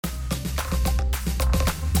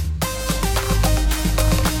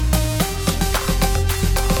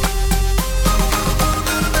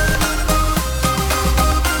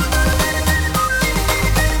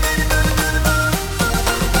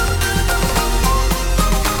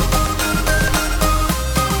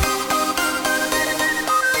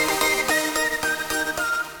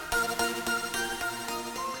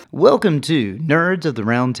Welcome to Nerds of the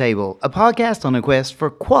Round Table, a podcast on a quest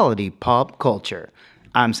for quality pop culture.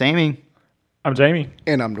 I'm Sammy. I'm Jamie.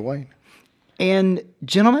 And I'm Dwayne. And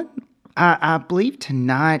gentlemen, I believe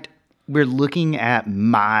tonight we're looking at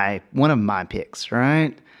one of my picks,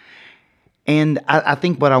 right? And I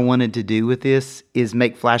think what I wanted to do with this is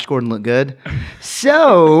make Flash Gordon look good.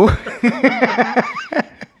 So,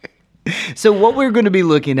 so what we're going to be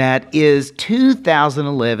looking at is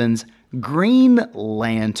 2011's Green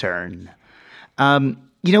Lantern. When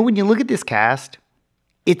you look at this cast,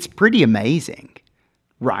 it's pretty amazing.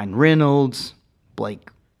 Ryan Reynolds, Blake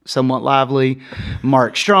Somewhat Lively,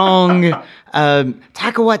 Mark Strong, Taika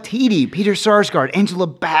Waititi, Peter Sarsgaard, Angela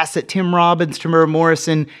Bassett, Tim Robbins, Tamara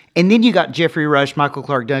Morrison, and then you got Jeffrey Rush, Michael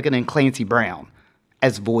Clark Duncan, and Clancy Brown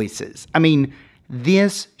as voices. I mean,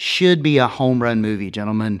 this should be a home run movie,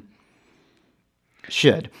 gentlemen.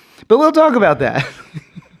 Should. But we'll talk about that.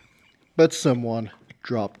 But someone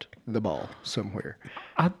dropped the ball somewhere.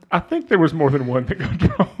 I think there was more than one that got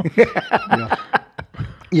drawn.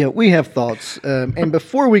 Yeah, we have thoughts. And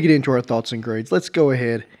before we get into our thoughts and grades, let's go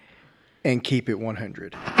ahead and keep it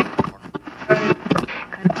 100.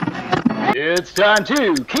 It's time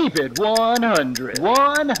to keep it 100.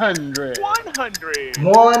 100.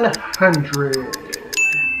 100.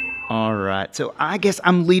 All right, so I guess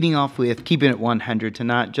I'm leading off with keeping it 100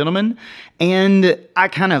 tonight, gentlemen. And I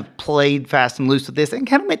kind of played fast and loose with this and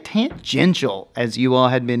kind of went tangential, as you all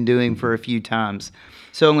had been doing for a few times.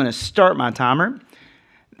 So I'm going to start my timer.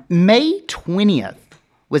 May 20th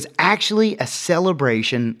was actually a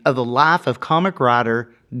celebration of the life of comic writer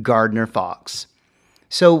Gardner Fox.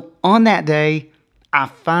 So on that day, I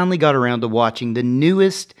finally got around to watching the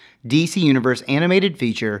newest DC Universe animated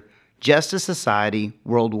feature, Justice Society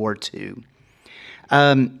World War II.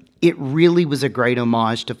 It really was a great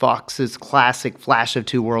homage to Fox's classic Flash of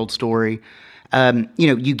Two Worlds story.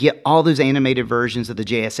 You get all those animated versions of the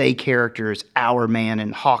JSA characters, Hourman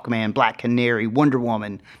and Hawkman, Black Canary, Wonder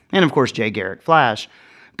Woman, and of course Jay Garrick Flash.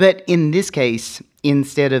 But in this case,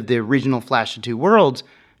 instead of the original Flash of Two Worlds,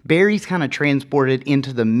 Barry's kind of transported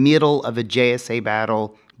into the middle of a JSA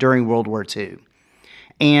battle during World War II.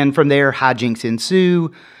 And from there, hijinks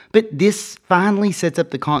ensue. But this finally sets up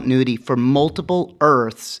the continuity for multiple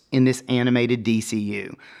Earths in this animated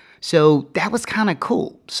DCU. So that was kind of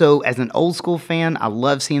cool. So as an old school fan, I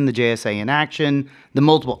love seeing the JSA in action. The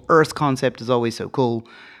multiple Earths concept is always so cool.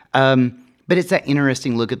 But it's that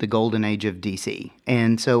interesting look at the golden age of DC.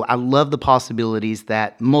 And so I love the possibilities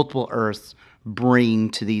that multiple Earths bring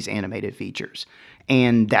to these animated features.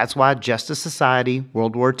 And that's why Justice Society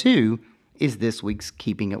World War II is this week's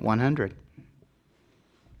Keeping It 100.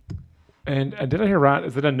 And did I hear right?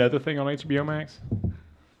 Is it another thing on HBO Max?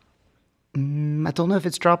 I don't know if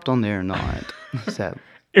it's dropped on there or not. So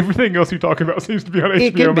Everything else you talk about seems to be on HBO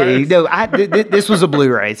it could Max. be. No, this was a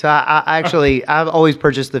Blu-ray, so I've always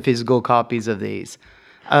purchased the physical copies of these.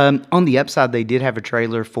 On the upside, they did have a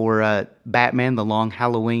trailer for Batman: The Long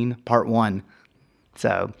Halloween Part 1.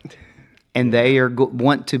 So, and they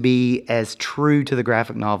want to be as true to the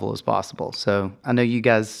graphic novel as possible. So I know you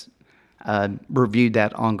guys reviewed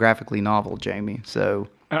that on Graphically Novel, Jamie. So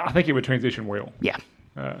I think it would transition well. Yeah.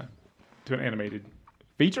 To an animated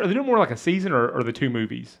feature. Are they doing more like a season or the two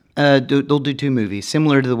movies? They'll do two movies,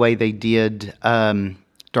 similar to the way they did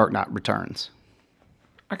Dark Knight Returns.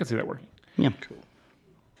 I can see that working. Yeah. Cool.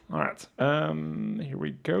 All right. Here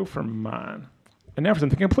we go for mine. And now for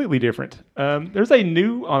something completely different. There's a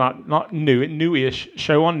newish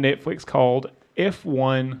show on Netflix called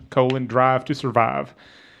F1: Drive to Survive.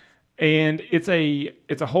 And it's a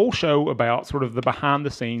whole show about sort of the behind the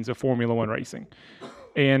scenes of Formula One racing.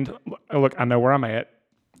 And look, I know where I'm at.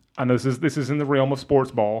 I know this is in the realm of sports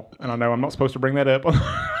ball, and I know I'm not supposed to bring that up on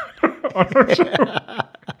our show.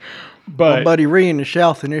 But My buddy Ree in the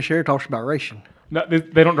South in this area talks about racing. no,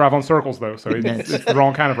 they don't drive on circles though, so it's the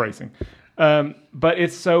wrong kind of racing. But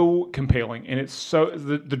it's so compelling, and it's so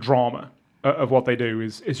the drama of what they do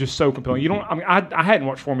is just so compelling. I hadn't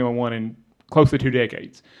watched Formula One in close to 2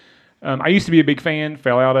 decades. I used to be a big fan,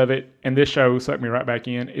 fell out of it, and this show sucked me right back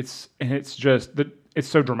in. It's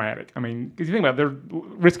so dramatic. I mean, because you think about it, they're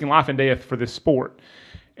risking life and death for this sport,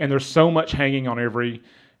 and there's so much hanging on every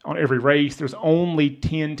race. There's only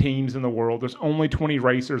 10 teams in the world. There's only 20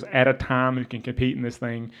 racers at a time who can compete in this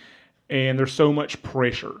thing, and there's so much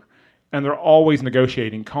pressure, and they're always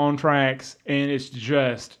negotiating contracts, and it's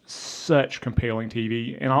just such compelling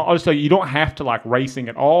TV. And I'll just tell you, you don't have to like racing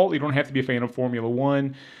at all. You don't have to be a fan of Formula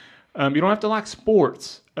One. You don't have to like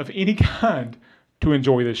sports of any kind to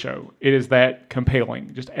enjoy this show. It is that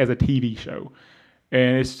compelling, just as a TV show,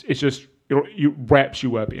 and it wraps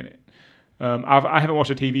you up in it. I haven't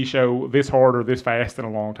watched a TV show this hard or this fast in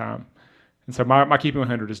a long time. And so my Keep It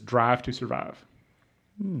 100 is Drive to Survive.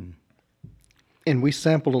 And we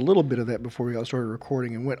sampled a little bit of that before we got started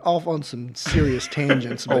recording and went off on some serious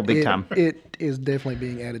tangents. But big time. It is definitely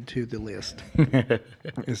being added to the list.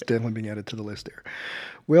 It's definitely being added to the list there.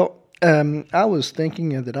 Well, I was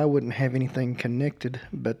thinking that I wouldn't have anything connected,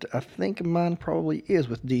 but I think mine probably is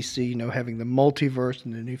with DC, having the multiverse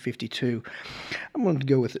and the New 52. I'm going to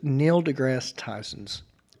go with Neil deGrasse Tyson's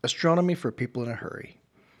Astronomy for People in a Hurry.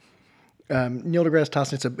 Neil deGrasse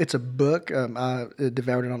Tyson, it's a book. I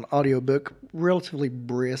devoured it on audiobook, relatively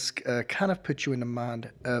brisk, kind of puts you in the mind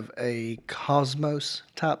of a Cosmos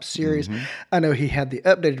type series. I know he had the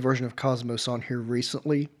updated version of Cosmos on here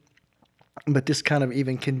recently, but this kind of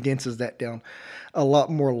even condenses that down a lot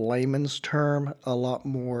more layman's term, a lot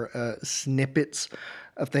more snippets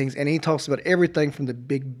of things. And he talks about everything from the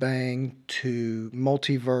Big Bang to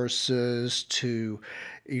multiverses to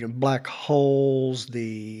black holes,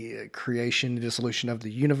 the creation, the dissolution of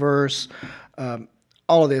the universe,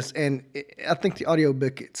 all of this. And I think the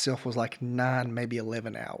audiobook itself was like 9, maybe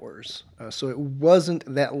 11 hours. So it wasn't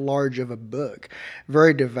that large of a book.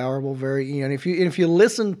 Very devourable, very, and if you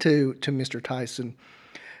listen to Mr. Tyson,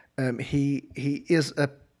 he is a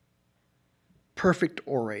perfect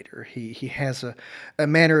orator. He has a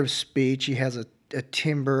manner of speech. He has a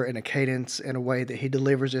timbre and a cadence and a way that he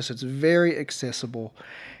delivers this. It's very accessible,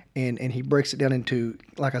 and he breaks it down into,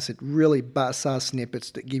 like I said, really bite-sized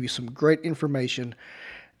snippets that give you some great information.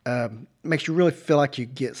 Makes you really feel like you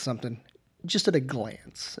get something just at a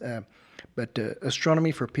glance. But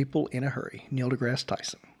Astronomy for People in a Hurry, Neil deGrasse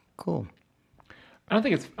Tyson. Cool. I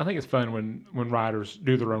think it's fun when writers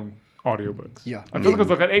do their own audiobooks. Yeah. I feel like it's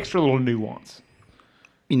like an extra little nuance.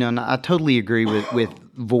 And I totally agree with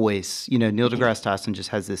voice. Neil deGrasse Tyson just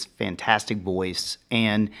has this fantastic voice.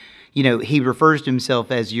 And, he refers to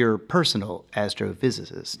himself as your personal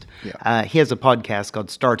astrophysicist. Yeah. He has a podcast called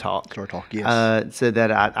Star Talk. Star Talk, yes. So that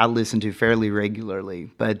I listen to fairly regularly.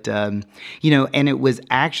 But, and it was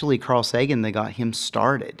actually Carl Sagan that got him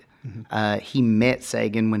started. He met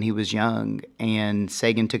Sagan when he was young, and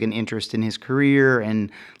Sagan took an interest in his career. And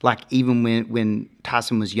even when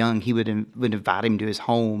Tyson was young, he would invite him to his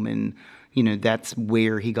home, and that's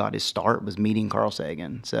where he got his start, was meeting Carl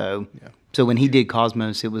Sagan. So when he did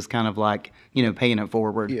Cosmos, it was kind of like paying it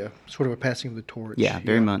forward. Yeah, sort of a passing of the torch. Yeah,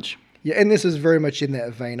 very much. Yeah, and this is very much in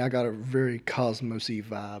that vein. I got a very Cosmos-y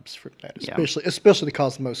vibes from that, especially the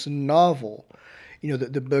Cosmos novel.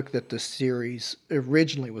 The book that the series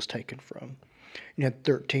originally was taken from. Had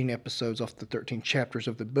 13 episodes off the 13 chapters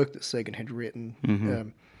of the book that Sagan had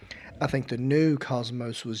written. I think the new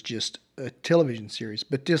Cosmos was just a television series,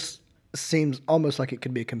 but this seems almost like it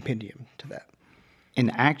could be a compendium to that. And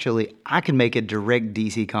actually, I can make a direct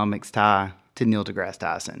DC Comics tie to Neil deGrasse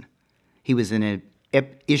Tyson. He was in an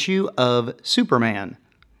issue of Superman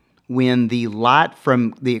when the light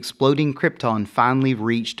from the exploding Krypton finally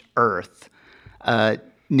reached Earth.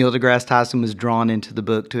 Neil deGrasse Tyson was drawn into the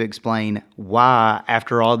book to explain why,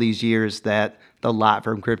 after all these years, that the light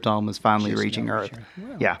from Krypton was finally reaching Earth.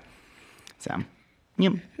 Wow. Yeah. So,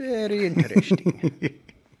 yep. Very interesting.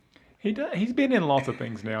 He's been in lots of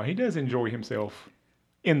things now. He does enjoy himself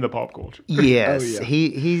in the pop culture. Yes, Oh, yeah.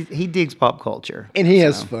 he digs pop culture, And he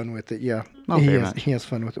has fun with it, yeah. Very much. He has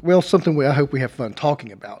fun with it. Well, something I hope we have fun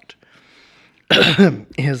talking about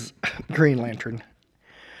is Green Lantern,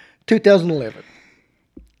 2011.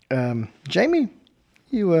 Jamie,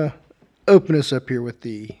 you open us up here with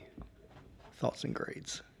the thoughts and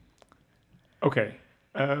grades. Okay.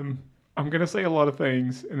 I'm going to say a lot of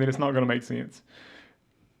things, and then it's not going to make sense.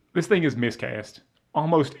 This thing is miscast.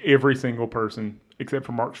 Almost every single person, except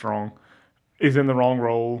for Mark Strong, is in the wrong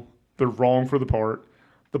role. They're wrong for the part.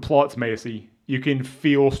 The plot's messy. You can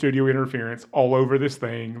feel studio interference all over this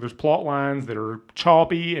thing. There's plot lines that are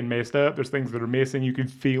choppy and messed up. There's things that are missing. You can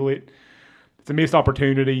feel it. It's a missed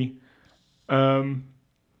opportunity. But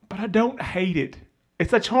I don't hate it.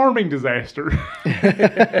 It's a charming disaster.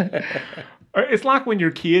 It's like when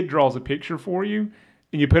your kid draws a picture for you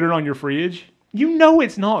and you put it on your fridge. You know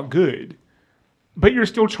it's not good, but you're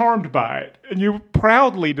still charmed by it, and you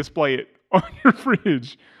proudly display it on your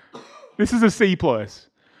fridge. This is a C+.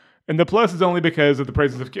 And the plus is only because of the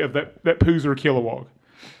presence of that Poozer Kilowog.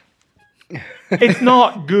 It's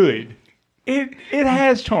not good. It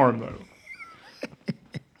has charm, though.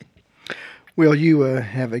 Well, you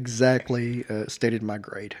have exactly stated my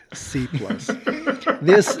grade, C+.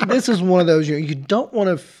 This is one of those, you don't want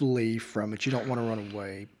to flee from it. You don't want to run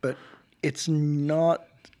away. But it's not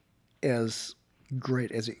as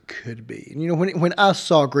great as it could be. And, when I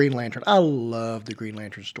saw Green Lantern, I love the Green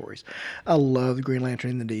Lantern stories. I love the Green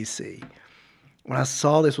Lantern in the DC. When I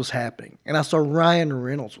saw this was happening, and I saw Ryan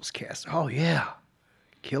Reynolds was cast, oh yeah,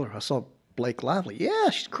 killer. I saw Blake Lively, yeah,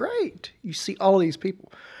 she's great. You see all of these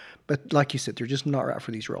people, but like you said, they're just not right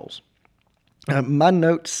for these roles. My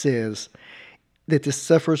note says that this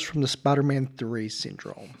suffers from the Spider-Man 3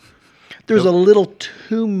 syndrome. There's a little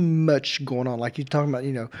too much going on, like you're talking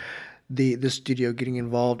about, the studio getting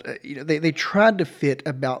involved. They tried to fit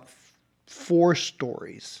about 4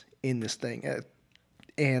 stories in this thing,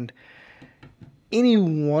 and any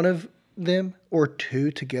one of them or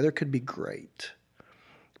 2 together could be great.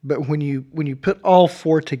 But when you put all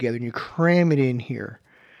 4 together and you cram it in here,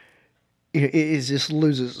 it just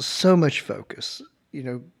loses so much focus.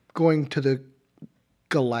 Going to the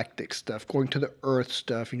galactic stuff, going to the Earth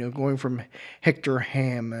stuff, going from Hector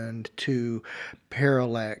Hammond to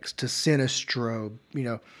Parallax to Sinestro,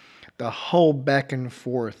 the whole back and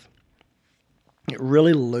forth. It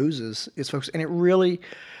really loses its focus, and it really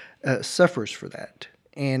suffers for that.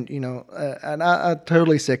 And and I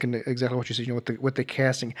totally second exactly what you said. With the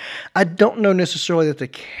casting, I don't know necessarily that the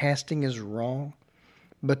casting is wrong,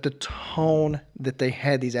 but the tone that they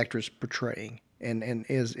had these actors portraying and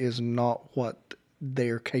is not what they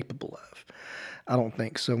are capable of. I don't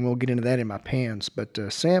think so. And we'll get into that in my pans. But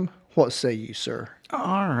Sam, what say you, sir?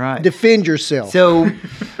 All right. Defend yourself. So,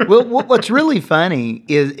 well, what's really funny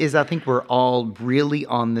is I think we're all really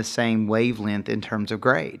on the same wavelength in terms of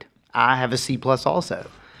grade. I have a C+ also.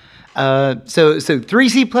 So 3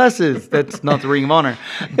 C+. That's not the Ring of Honor.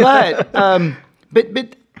 But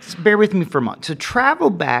bear with me for a moment. So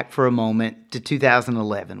travel back for a moment to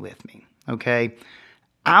 2011 with me, okay?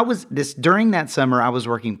 During that summer, I was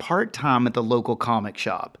working part-time at the local comic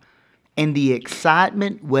shop, and the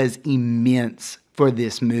excitement was immense for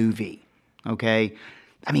this movie, okay?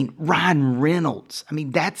 I mean, Ryan Reynolds,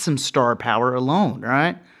 that's some star power alone,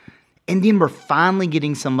 right? And then we're finally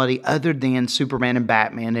getting somebody other than Superman and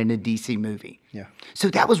Batman in a DC movie. Yeah. So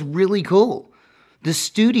that was really cool. The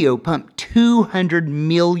studio pumped $200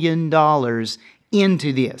 million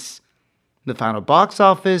into this. The final box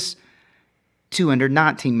office,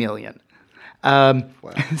 $219 million. Wow.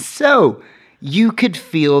 So you could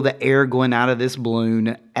feel the air going out of this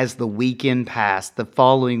balloon as the weekend passed, the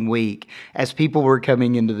following week, as people were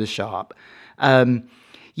coming into the shop.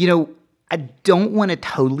 I don't want to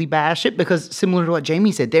totally bash it because similar to what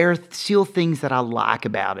Jamie said, there are still things that I like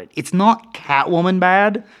about it. It's not Catwoman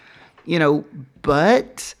bad,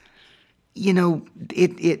 but,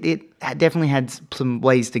 it definitely had some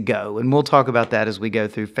ways to go. And we'll talk about that as we go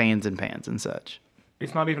through fans and pans and such.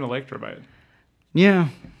 It's not even Elektra bad. Yeah.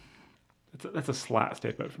 That's a slight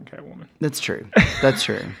step up from Catwoman. That's true. That's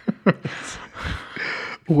true.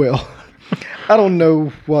 Well, I don't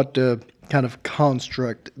know what kind of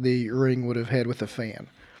construct the Ring would have had with a fan.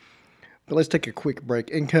 But let's take a quick break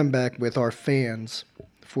and come back with our fans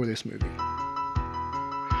for this movie.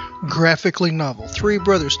 Graphically Novel. 3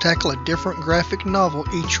 brothers tackle a different graphic novel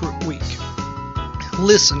each week.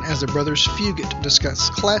 Listen as the brothers Fugit discuss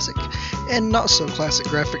classic and not so classic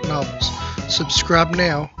graphic novels. Subscribe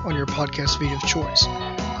now on your podcast feed of choice.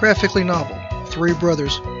 Graphically Novel. 3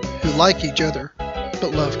 brothers who like each other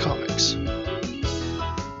but love comics.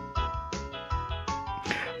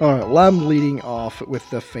 All right, well, I'm leading off with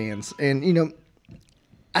the fans. And,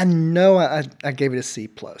 I know I gave it a C+.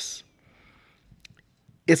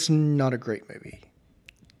 It's not a great movie.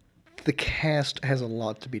 The cast has a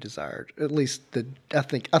lot to be desired. At least I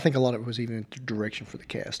think a lot of it was even the direction for the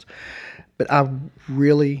cast. But I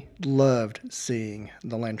really loved seeing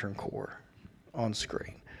the Lantern Corps on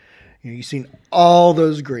screen. You've seen all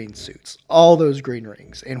those green suits, all those green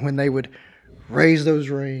rings, and when they would raise those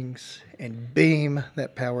rings and beam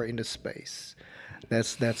that power into space,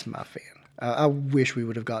 that's my fan. I wish we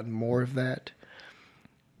would have gotten more of that.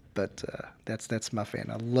 But that's my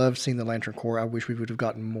fan. I love seeing the Lantern Corps. I wish we would have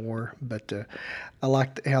gotten more, but I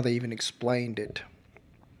liked how they even explained it.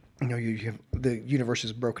 You have the universe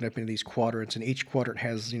is broken up into these quadrants, and each quadrant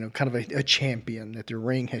has kind of a champion that the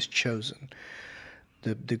Ring has chosen.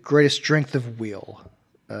 The greatest strength of will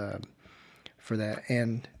for that,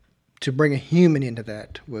 and to bring a human into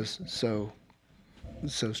that was so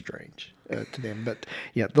strange to them. But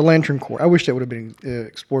yeah, the Lantern Corps. I wish that would have been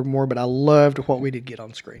explored more, but I loved what we did get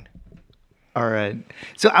on screen. All right.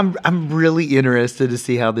 So I'm really interested to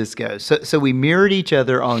see how this goes. So we mirrored each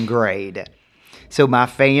other on grade. So my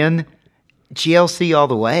fan, GLC all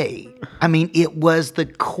the way. It was the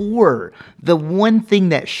core. The one thing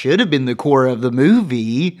that should have been the core of the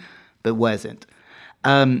movie, but wasn't.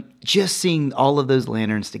 Just seeing all of those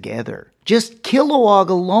lanterns together, just Kilowog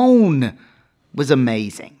alone was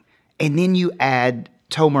amazing. And then you add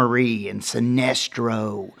Tomari and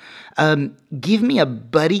Sinestro. Give me a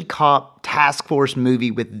buddy cop task force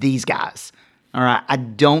movie with these guys. All right, I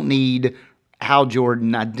don't need Hal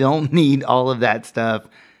Jordan. I don't need all of that stuff.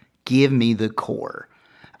 Give me the core.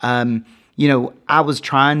 I was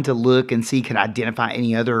trying to look and see, could I identify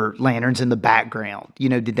any other lanterns in the background?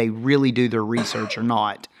 Did they really do their research or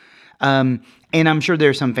not? And I'm sure there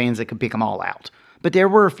are some fans that could pick them all out. But there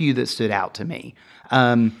were a few that stood out to me.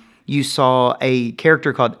 You saw a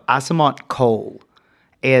character called Asimov Cole.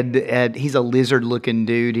 And he's a lizard-looking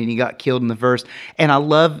dude, and he got killed in the first. And I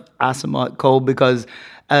love Asimov Cole because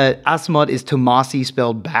Asimov is Tomasi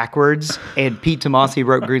spelled backwards, and Pete Tomasi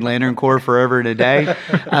wrote Green Lantern Corps forever and a day.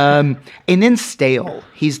 And then Stale,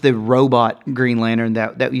 he's the robot Green Lantern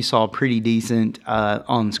that we saw pretty decent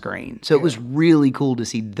on screen. So it was really cool to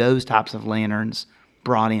see those types of lanterns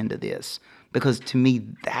brought into this, because to me,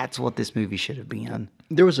 that's what this movie should have been.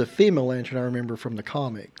 There was a female lantern I remember from the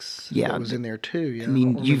comics. Yeah, that was in there too. Yeah,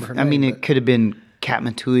 it could have been Kat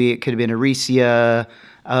Matui, it could have been Aricia.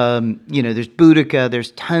 There's Boudica.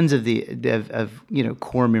 There's tons of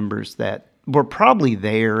core members that were probably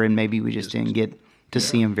there, and maybe we just didn't get to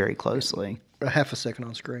see them very closely. A half a second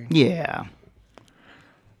on screen. Yeah,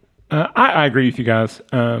 I agree with you guys.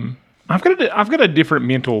 I've got a different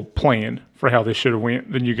mental plan for how this should have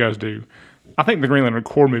went than you guys do. I think the Green Lantern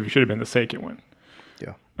Corps movie should have been the second one.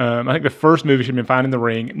 Yeah. I think the first movie should have been Finding the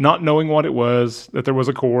Ring, not knowing what it was, that there was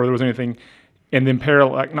a core, there was anything, and then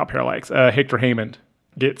Hector Hammond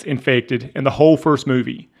gets infected, and the whole first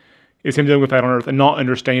movie is him dealing with that on Earth and not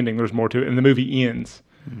understanding there's more to it, and the movie ends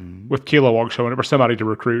with Kilowog showing up or somebody to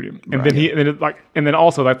recruit him, and then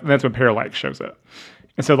that's when Parallax shows up,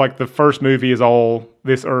 and so the first movie is all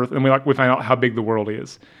this Earth, and we find out how big the world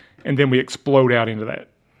is, and then we explode out into that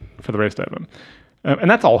for the rest of them.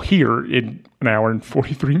 And that's all here in an hour and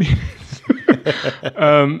 43 minutes.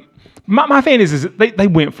 My fan is they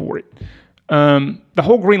went for it. The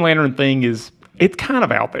whole Green Lantern thing it's kind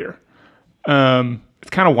of out there.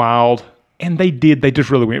 It's kind of wild. And they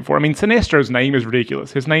just really went for it. I mean, Sinestro's name is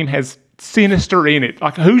ridiculous. His name has sinister in it.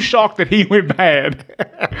 Who's shocked that he went bad?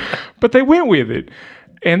 But they went with it.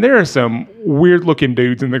 And there are some weird looking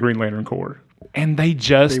dudes in the Green Lantern Corps. And they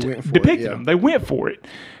just depicted them. They went for it.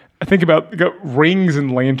 I think about rings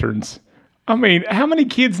and lanterns. I mean, how many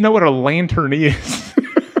kids know what a lantern is?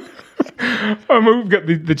 We've got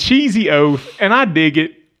the cheesy oath, and I dig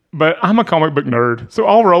it, but I'm a comic book nerd, so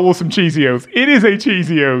I'll roll with some cheesy oaths. It is a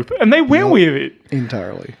cheesy oath, and they went with it.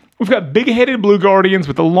 Entirely. We've got big-headed blue guardians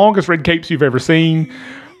with the longest red capes you've ever seen.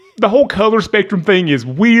 The whole color spectrum thing is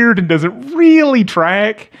weird and doesn't really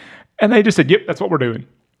track, and they just said, yep, that's what we're doing.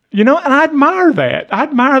 And I admire that. I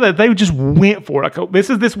admire that they just went for it. This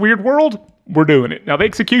is this weird world. We're doing it. Now, the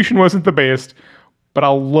execution wasn't the best, but I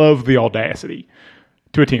love the audacity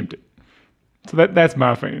to attempt it. So that's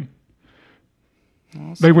my fan.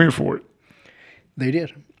 Awesome. They went for it. They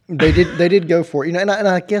did. They did go for it. And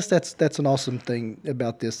I guess that's an awesome thing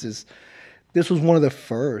about this is this was one of the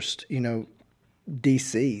first,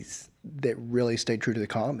 DCs that really stayed true to the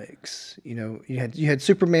comics. You had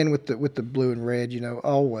Superman with the blue and red,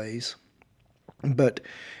 always. But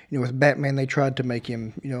with Batman, they tried to make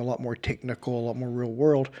him a lot more technical, a lot more real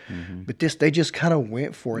world. Mm-hmm. But they just kind of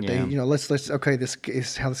went for it. Yeah. They let's okay, this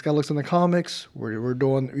is how this guy looks in the comics. We're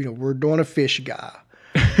doing a fish guy.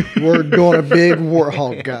 We're doing a big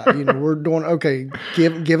warthog guy. We're doing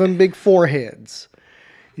give him big foreheads.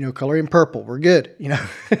 Color him purple. We're good.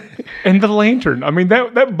 And the lantern. I mean,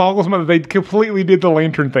 that boggles my mind. They completely did the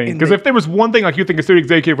lantern thing. Because if there was one thing you think a studio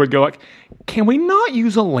executive would go can we not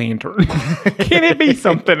use a lantern? Can it be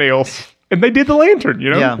something else? And they did the lantern.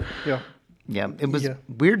 Yeah. It was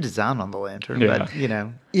weird design on the lantern, but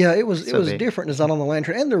Yeah, it was different design on the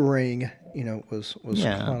lantern, and the ring. Was quite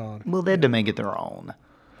odd. Well, they had to make it their own.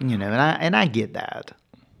 And I get that.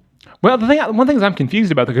 Well, one thing I'm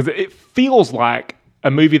confused about, because it feels like a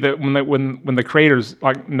movie that when the creators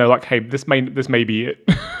hey, this may be it.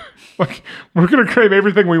 We're gonna crave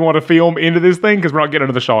everything we want to film into this thing because we're not getting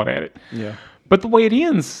another shot at it. Yeah. But the way it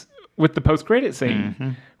ends with the post-credit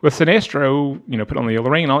scene with Sinestro, put on the yellow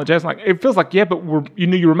ring and all that jazz, it feels like but you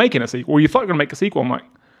knew you were making a sequel. Or you thought you were gonna make a sequel. I'm like,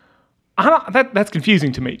 that's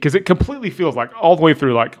confusing to me because it completely feels like all the way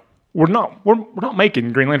through we're not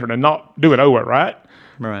making Green Lantern and not doing Oa, right?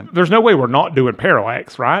 Right. There's no way we're not doing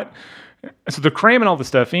Parallax, right? So they're cramming all the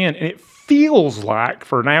stuff in, and it feels like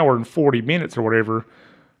for an hour and 40 minutes or whatever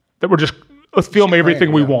that let's film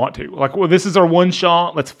everything we want to. This is our one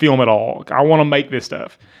shot. Let's film it all. I want to make this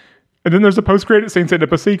stuff. And then there's a post-credit scene setting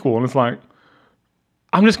up a sequel, and it's like,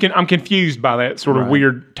 I'm confused by that sort of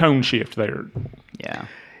weird tone shift there. Yeah.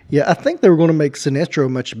 Yeah, I think they were going to make Sinestro a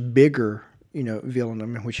much bigger, villain. I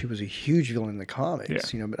mean, which he was a huge villain in the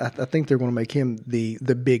comics, but I think they're going to make him the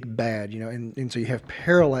big bad, and so you have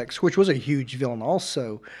Parallax, which was a huge villain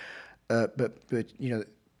also, but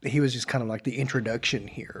he was just kind of like the introduction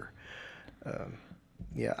here.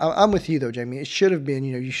 Yeah, I'm with you though, Jamie. It should have been,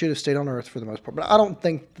 you should have stayed on Earth for the most part. But I don't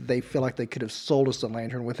think they feel like they could have sold us the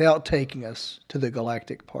Lantern without taking us to the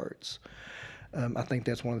galactic parts. I think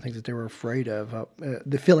that's one of the things that they were afraid of.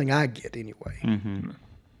 The feeling I get, anyway. Mm-hmm.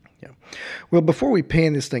 Yeah. Well, before we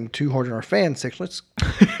pan this thing too hard in our fan section, let's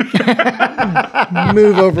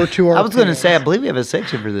move over to our. I was going to say, I believe we have a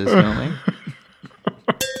section for this, don't we?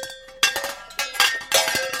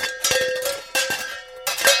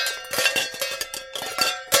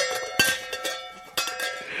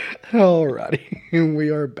 Alrighty, we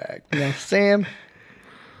are back now. Sam,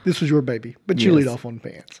 this was your baby, but you lead off on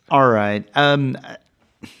pants. All right.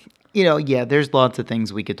 There's lots of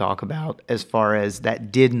things we could talk about as far as that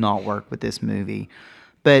did not work with this movie,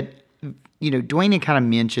 but Dwayne had kind of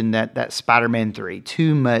mentioned that Spider-Man 3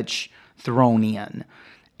 too much thrown in,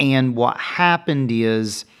 and what happened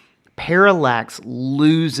is Parallax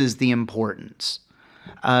loses the importance.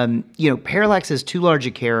 Parallax is too large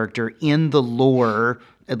a character in the lore,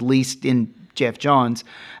 at least in Jeff Johns,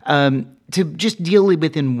 to just deal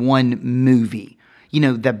with in one movie.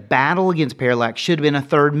 The battle against Parallax should have been a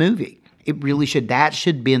third movie. It really should. That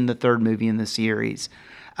should have been the third movie in the series.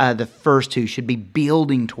 The first two should be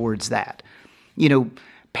building towards that.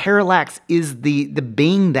 Parallax is the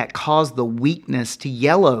being that caused the weakness to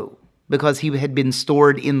Yellow because he had been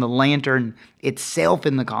stored in the Lantern itself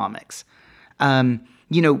in the comics.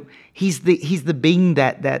 He's the being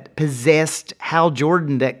that possessed Hal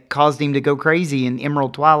Jordan that caused him to go crazy in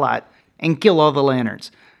Emerald Twilight and kill all the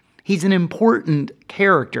Lanterns. He's an important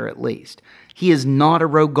character, at least. He is not a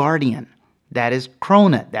Rogue Guardian. That is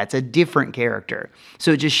Krona. That's a different character.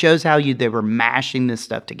 So it just shows how they were mashing this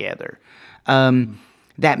stuff together.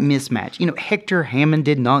 That mismatch. Hector Hammond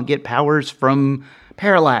did not get powers from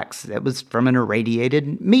Parallax. That was from an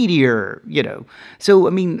irradiated meteor, So,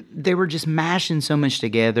 they were just mashing so much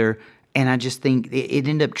together, and I just think it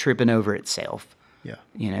ended up tripping over itself. Yeah.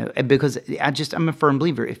 Because I'm a firm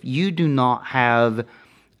believer. If you do not have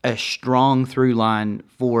a strong through line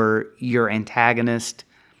for your antagonist,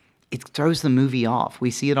 it throws the movie off. We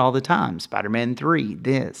see it all the time. Spider-Man 3,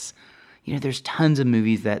 this. There's tons of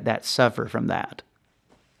movies that suffer from that.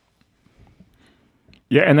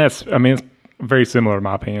 Yeah, and it's very similar in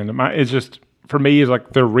my opinion. It's just, for me, it's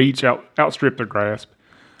like their reach outstrip their grasp.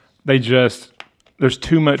 There's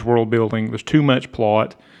too much world building, there's too much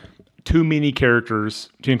plot, too many characters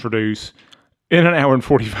to introduce in an hour and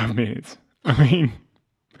 45 minutes.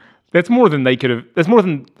 That's more than they could have.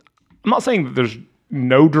 I'm not saying that there's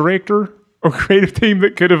no director or creative team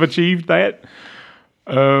that could have achieved that.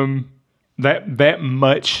 That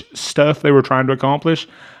much stuff they were trying to accomplish.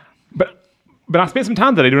 But I spent some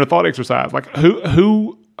time today doing a thought exercise. Like,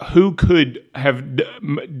 who could have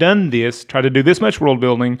done this, try to do this much world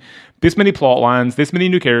building, this many plot lines, this many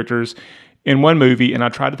new characters in one movie, and I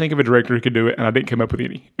tried to think of a director who could do it, and I didn't come up with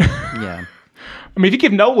any. Yeah. If you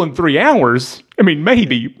give Nolan 3 hours,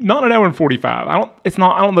 maybe not an hour and 45. I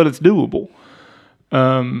don't know that it's doable.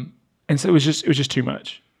 And so it was just too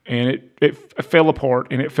much, and it fell apart,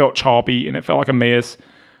 and it felt choppy, and it felt like a mess.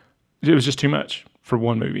 It was just too much for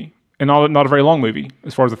one movie, and not a very long movie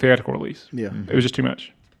as far as the theatrical release. Yeah, it was just too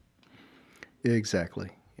much. Exactly.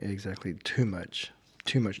 Too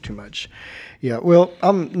much. Yeah. Well,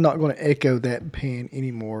 I'm not going to echo that pan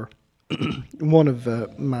anymore. One of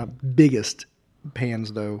my biggest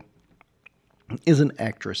pans, though, is an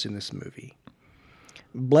actress in this movie.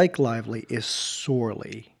 Blake Lively is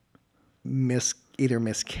sorely either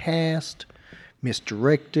miscast,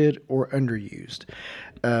 misdirected, or underused.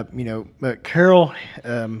 Carol,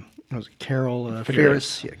 Carol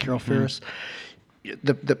Ferris. Yeah, Carol Ferris.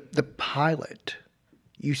 The pilot.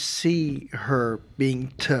 You see her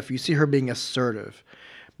being tough. You see her being assertive,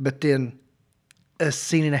 but then a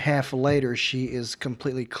scene and a half later, she is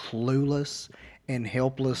completely clueless and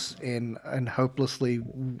helpless and hopelessly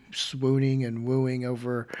swooning and wooing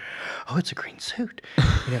over, oh, it's a green suit,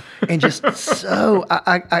 and just so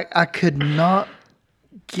I could not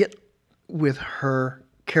get with her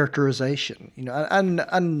characterization. I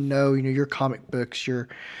know your comic books, your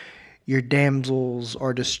damsels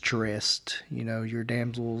are distressed. Your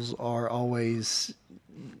damsels are always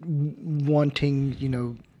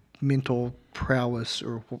wanting mental prowess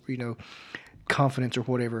or confidence or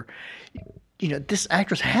whatever. this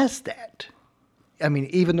actress has that. I mean,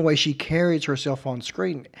 even the way she carries herself on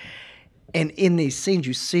screen. And in these scenes,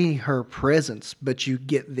 you see her presence, but you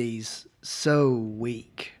get these so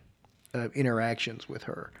weak interactions with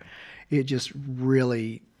her. It just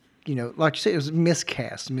really, like you said, it was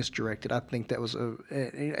miscast, misdirected. I think that was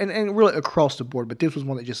and really across the board. But this was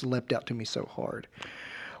one that just leapt out to me so hard.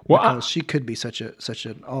 Well, because she could be such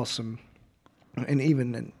an awesome, and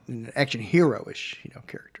even an action hero-ish,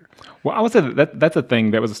 character. Well, I would say that's a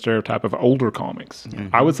thing that was a stereotype of older comics.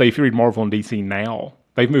 Mm-hmm. I would say if you read Marvel and DC now,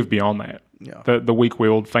 they've moved beyond that. Yeah. The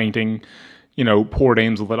weak-willed, fainting, poor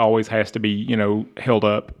damsel that always has to be, held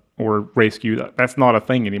up or rescued. That's not a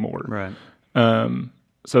thing anymore. Right.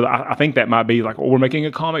 So I think that might be like, we're making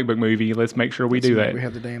a comic book movie. Let's make sure we do that. We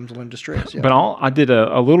have the damsel in distress. Yeah. But I did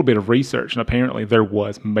a little bit of research, and apparently there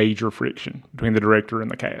was major friction between the director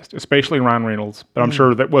and the cast, especially Ryan Reynolds. But I'm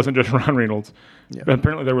sure that wasn't just Ryan Reynolds. Yeah. But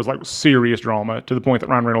apparently there was like serious drama to the point that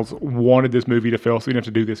Ryan Reynolds wanted this movie to fail, so he didn't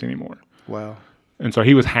have to do this anymore. Wow. And so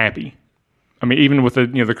he was happy. I mean, even with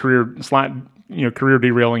the career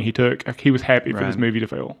derailing he took, he was happy for this movie to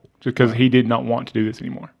fail, just because he did not want to do this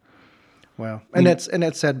anymore. Wow, and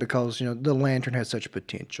that's sad because the Lantern has such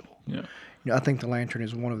potential. Yeah, I think the Lantern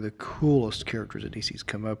is one of the coolest characters that DC's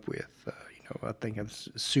come up with. I think it's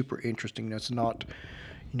super interesting. It's not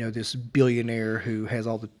this billionaire who has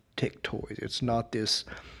all the tech toys. It's not this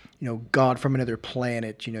god from another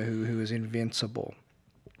planet who is invincible.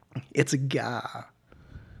 It's a guy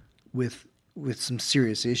with some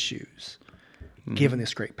serious issues, given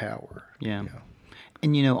this great power. Yeah.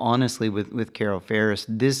 And honestly, with Carol Ferris,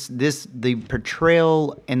 the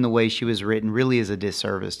portrayal and the way she was written really is a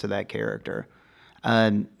disservice to that character.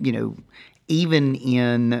 Even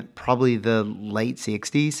in probably the late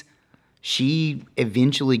 60s, she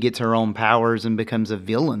eventually gets her own powers and becomes a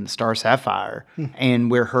villain, Star Sapphire, and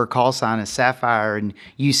where her call sign is Sapphire, and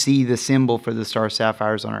you see the symbol for the Star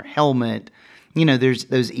Sapphires on her helmet. There's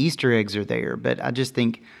those Easter eggs are there, but I just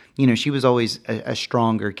think she was always a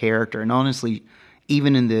stronger character, and honestly,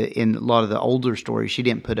 even in a lot of the older stories, she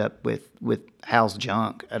didn't put up with Hal's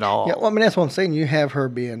junk at all. Yeah, well, I mean that's what I'm saying. You have her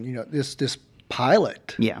being, this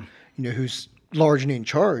pilot. Yeah. Who's largely in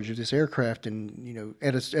charge of this aircraft, and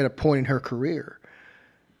at a point in her career,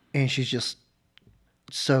 and she's just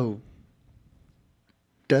so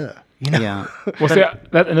duh. Yeah. Well, see,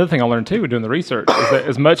 another thing I learned too doing the research is that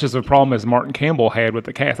as much as a problem as Martin Campbell had with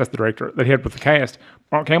the cast, that's the director that he had with the cast,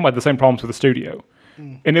 Martin Campbell had the same problems with the studio.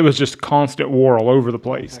 And it was just constant war all over the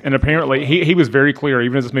place. And apparently he was very clear,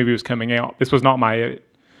 even as this movie was coming out, this was not my edit.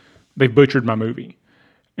 They butchered my movie.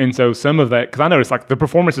 And so some of that, because I noticed like the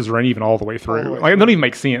performances weren't even all the way through. Like it don't even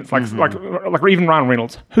make sense. Like even Ryan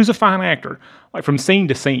Reynolds, who's a fine actor, like from scene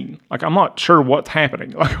to scene. Like I'm not sure what's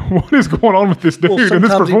happening. Like what is going on with this dude in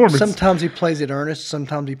this performance? Sometimes he plays it earnest.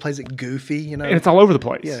 Sometimes he plays it goofy. And it's all over the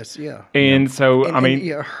place. Yes, yeah. And so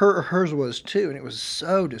hers was too, and it was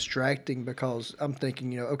so distracting because I'm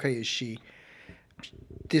thinking, okay,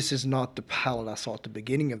 this is not the pilot I saw at the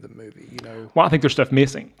beginning of the movie, Well, I think there's stuff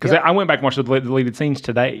missing. Because I went back and watched the deleted scenes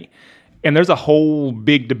today, and there's a whole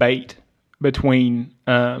big debate between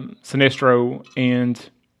Sinestro and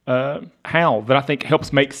Hal that I think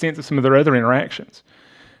helps make sense of some of their other interactions.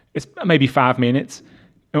 It's maybe 5 minutes,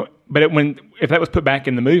 but if that was put back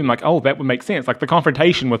in the movie, I'm like, oh, that would make sense. Like the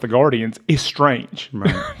confrontation with the Guardians is strange.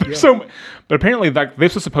 Right. But apparently like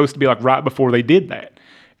this was supposed to be like right before they did that,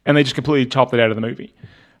 and they just completely chopped it out of the movie.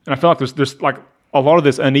 And I feel like there's like a lot of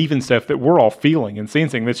this uneven stuff that we're all feeling and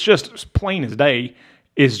sensing that's just plain as day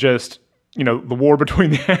is just, the war between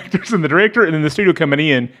the actors and the director and then the studio coming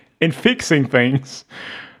in and fixing things.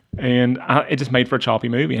 And it just made for a choppy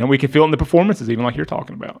movie. And we can feel it in the performances, even like you're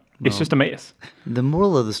talking about. It's just a mess. The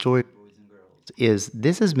moral of the story, boys and girls, is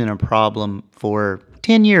this has been a problem for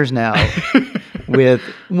 10 years now with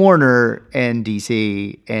Warner and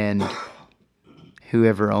DC and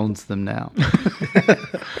whoever owns them now.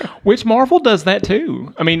 Which Marvel does that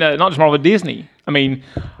too. I mean, not just Marvel, Disney. I mean,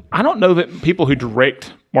 I don't know that people who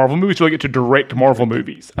direct Marvel movies really get to direct Marvel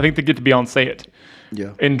movies. I think they get to be on set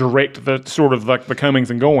and direct the sort of like the comings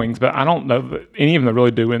and goings, but I don't know that any of them are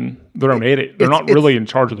really doing their own edit. They're not really in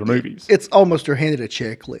charge of their movies. It's almost they're handed a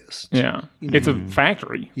checklist. Yeah. It's a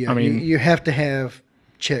factory. Yeah, I mean, you have to have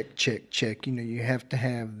check. You have to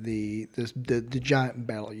have the giant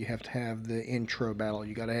battle. You have to have the intro battle.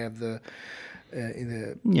 You got to have the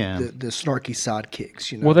snarky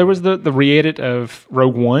sidekicks. Well, there was the re-edit of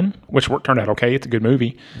Rogue One, which turned out okay. It's a good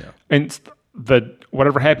movie, and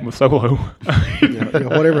whatever happened with Solo.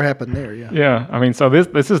 Whatever happened there, yeah. Yeah, I mean, so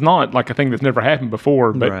this is not like a thing that's never happened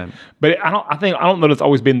before, but Right. but I don't know that it's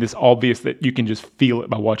always been this obvious that you can just feel it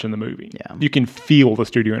by watching the movie. Yeah. You can feel the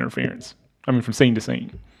studio interference. I mean, from scene to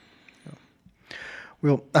scene.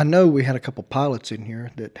 Well, I know we had a couple pilots in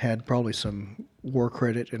here that had probably some war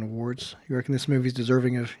credit and awards. You reckon this movie's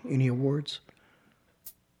deserving of any awards?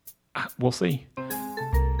 We'll see.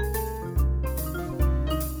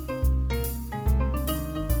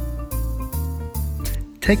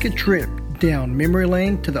 Take a trip down memory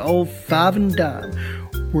lane to the old Five and Dime,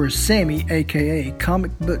 where Sammy, aka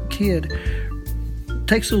Comic Book Kid,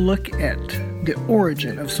 takes a look at the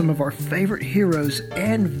origin of some of our favorite heroes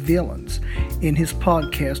and villains in his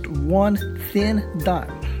podcast One Thin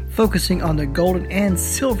Dime, focusing on the golden and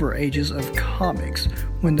silver ages of comics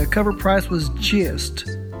when the cover price was just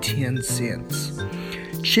 10 cents.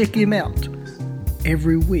 Check him out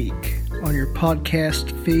every week on your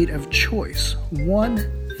podcast feed of choice. One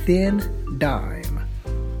Thin Dime.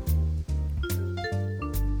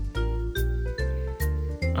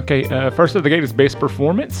 Okay, first at the gate is best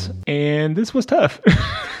performance, and this was tough.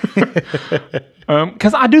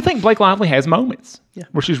 Because I do think Blake Lively has moments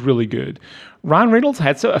where she's really good. Ryan Reynolds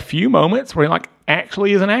had a few moments where he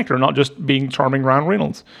actually is an actor, not just being charming Ryan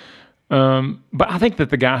Reynolds. But I think that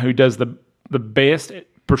the guy who does the best at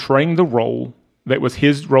portraying the role that was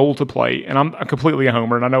his role to play, and I'm completely a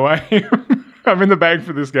homer, and I know I am. I'm in the bag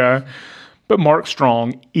for this guy. But Mark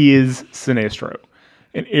Strong is Sinestro.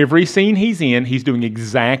 In every scene he's in, he's doing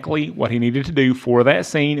exactly what he needed to do for that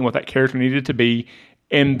scene and what that character needed to be.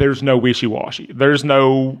 And there's no wishy-washy. There's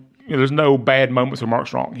no bad moments with Mark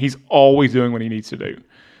Strong. He's always doing what he needs to do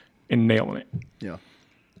and nailing it. Yeah,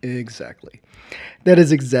 exactly. That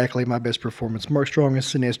is exactly my best performance. Mark Strong as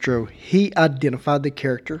Sinestro. He identified the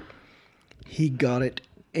character. He got it,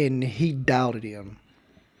 and he dialed it in.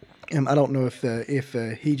 And I don't know if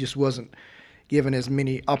he just wasn't given as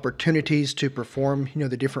many opportunities to perform,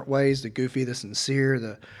 the different ways, the goofy, the sincere,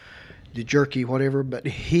 the jerky, whatever, but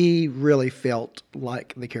he really felt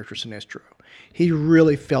like the character Sinestro. He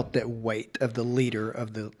really felt that weight of the leader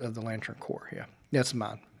of the Lantern Corps. Yeah, that's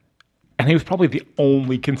mine. And he was probably the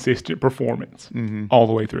only consistent performance all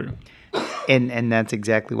the way through. And that's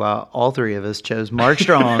exactly why all three of us chose Mark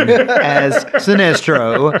Strong as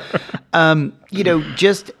Sinestro.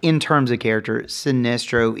 Just in terms of character,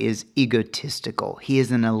 Sinestro is egotistical. He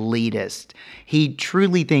is an elitist. He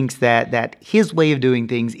truly thinks that his way of doing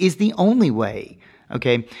things is the only way.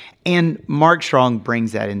 Okay, and Mark Strong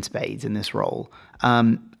brings that in spades in this role.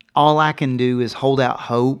 All I can do is hold out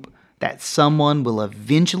hope that someone will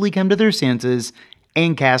eventually come to their senses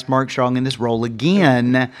and cast Mark Strong in this role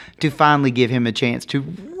again to finally give him a chance to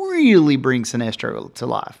really bring Sinestro to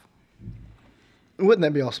life. Wouldn't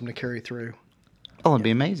that be awesome to carry through? Oh, it'd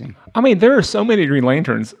be amazing. I mean, there are so many Green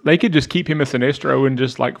Lanterns. They could just keep him as Sinestro and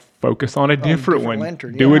just focus on a different one.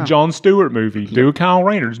 Lantern, do a Jon Stewart movie. Do a Kyle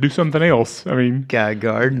Rayner. Do something else. I mean, Guy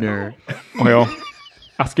Gardner. Well,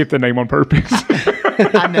 I skipped the name on purpose.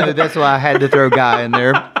 I know. That's why I had to throw Guy in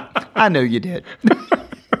there. I know you did.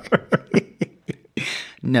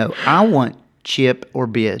 No, I want Chip or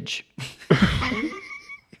Bidge.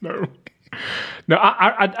 No,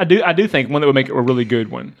 I do think one that would make it a really good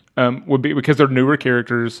one would be, because they're newer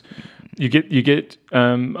characters. You get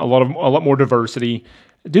a lot more diversity.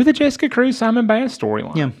 Do the Jessica Cruz Simon Bass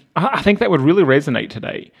storyline. Yeah. I think that would really resonate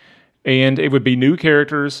today, and it would be new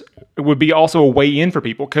characters. It would be also a way in for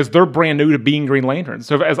people because they're brand new to being Green Lanterns.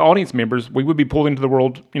 So as audience members, we would be pulled into the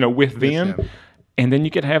world, with them. And then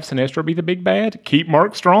you could have Sinestro be the big bad. Keep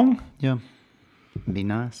Mark Strong. Yeah. It'd be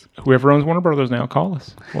nice. Whoever owns Warner Brothers now, call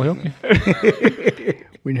us. We'll help you.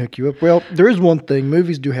 We can hook you up. Well, there is one thing.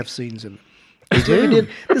 Movies do have scenes in them.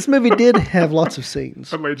 This movie did have lots of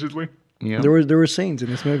scenes. Allegedly. Yeah. There were scenes in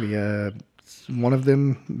this movie. One of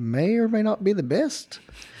them may or may not be the best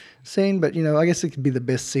scene, but I guess it could be the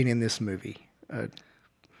best scene in this movie.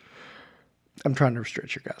 I'm trying to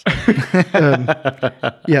stretch you guys.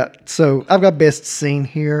 Yeah, so I've got best scene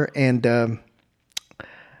here, and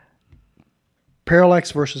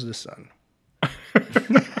Parallax versus the Sun.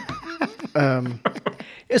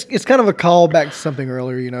 It's kind of a call back to something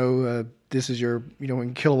earlier. This is your,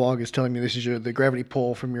 when Kilowog is telling me this is the gravity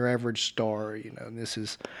pull from your average star. And this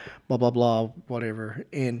is blah blah blah whatever,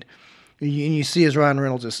 and you see as Ryan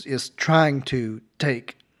Reynolds is trying to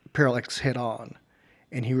take Parallax head on.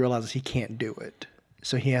 And he realizes he can't do it.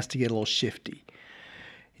 So he has to get a little shifty.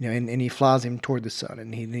 And he flies him toward the sun.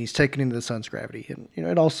 And he's taken into the sun's gravity. And,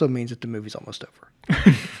 it also means that the movie's almost over.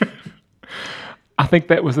 I think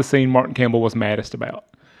that was the scene Martin Campbell was maddest about.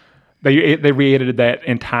 They re-edited that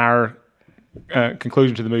entire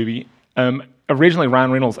conclusion to the movie. Originally,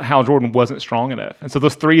 Ryan Reynolds, Hal Jordan wasn't strong enough, and so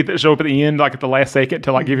those three that show up at the end, like at the last second,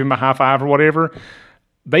 to like give him a high five or whatever,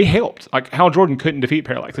 they helped. Like Hal Jordan couldn't defeat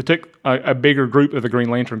Parallax. It took a bigger group of the Green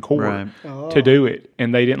Lantern Corps to do it,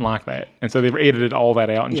 and they didn't like that, and so they edited all that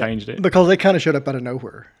out and changed it because they kind of showed up out of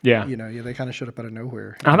nowhere. Yeah, they kind of showed up out of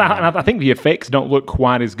nowhere. And I think the effects don't look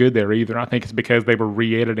quite as good there either. I think it's because they were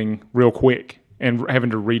re-editing real quick and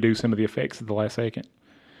having to redo some of the effects at the last second.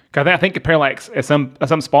 Because I think Parallax at some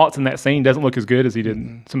spots in that scene doesn't look as good as he did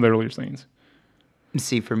in some of the earlier scenes.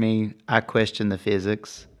 See, for me, I question the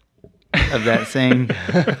physics of that scene.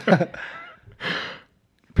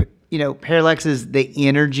 Parallax's the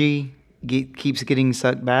energy keeps getting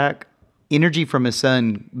sucked back. Energy from a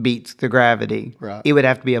sun beats the gravity. Right. It would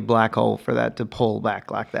have to be a black hole for that to pull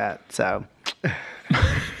back like that. So,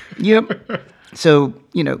 yep. So,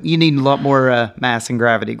 you need a lot more mass and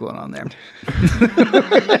gravity going on there.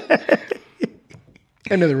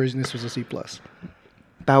 Another reason this was a C+.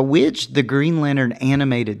 By which the Green Lantern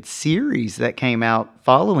animated series that came out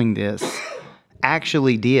following this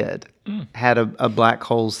actually did. Had a black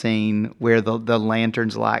hole scene where the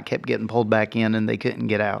lantern's light kept getting pulled back in and they couldn't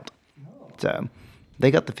get out. So, they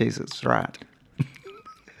got the physics right.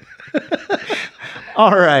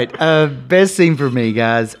 All right. Best scene for me,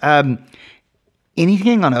 guys.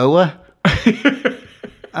 Anything on Oa?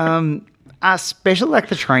 I especially like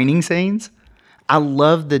the training scenes. I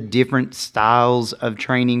love the different styles of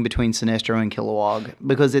training between Sinestro and Kilowog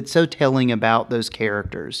because it's so telling about those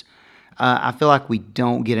characters. I feel like we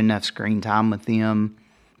don't get enough screen time with them,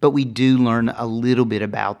 but we do learn a little bit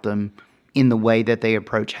about them in the way that they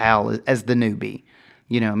approach Hal as the newbie.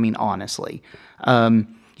 Honestly.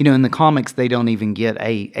 In the comics, they don't even get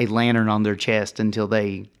a lantern on their chest until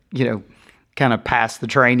they, kind of pass the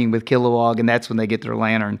training with Kilowog, and that's when they get their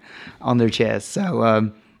lantern on their chest.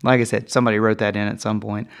 So, like I said, somebody wrote that in at some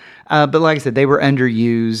point. But like I said, they were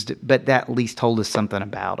underused, but that at least told us something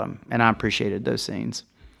about them, and I appreciated those scenes.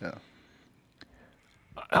 Yeah.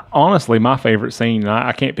 Honestly, my favorite scene, and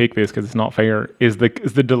I can't pick this because it's not fair, is the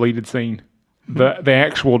deleted scene. The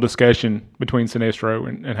actual discussion between Sinestro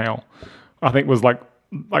and Hal, I think was like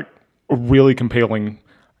really compelling.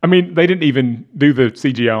 I mean, they didn't even do the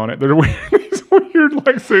CGI on it. They're wearing these weird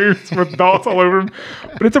like suits with dots all over them.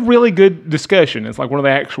 But it's a really good discussion. It's like one of the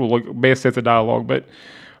actual best sets of dialogue. But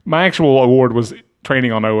my actual award was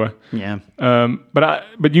training on Oa. Yeah.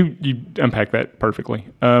 But you unpacked that perfectly.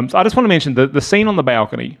 So I just want to mention the scene on the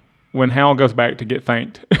balcony when Hal goes back to get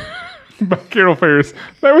thanked by Carol Ferris.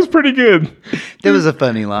 That was pretty good. That was a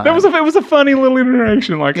funny line. It was a funny little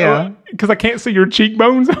interaction. Like, because I can't see your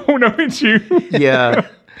cheekbones. Oh no, it's you. Yeah.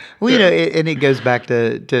 Well, and it goes back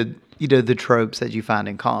to the tropes that you find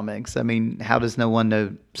in comics. I mean, how does no one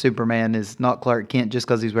know Superman is not Clark Kent just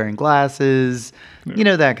because he's wearing glasses?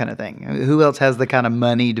 Yeah. That kind of thing. Who else has the kind of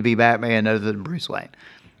money to be Batman other than Bruce Wayne?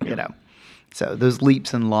 So those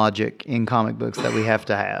leaps in logic in comic books that we have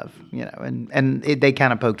to have, they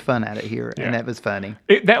kind of poked fun at it here, and that was funny.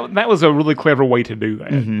 That was a really clever way to do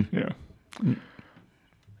that. Mm-hmm. Yeah.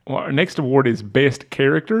 Well, our next award is Best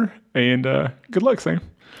Character, and good luck, Sam.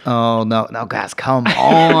 Oh, no, guys, come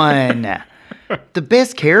on. The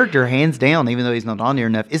best character, hands down, even though he's not on here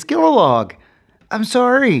enough, is Kilowog. I'm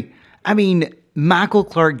sorry. I mean, Michael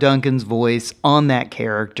Clark Duncan's voice on that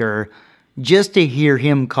character, just to hear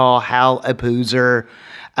him call Hal a poozer,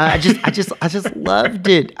 I just loved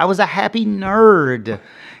it. I was a happy nerd.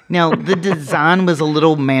 Now, the design was a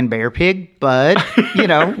little man-bear pig, but,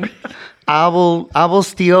 I will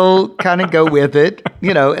still kind of go with it.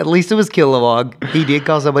 At least it was Kilowog. He did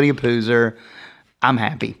call somebody a poozer. I'm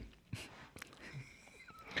happy.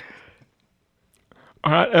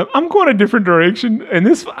 All right, I'm going a different direction. And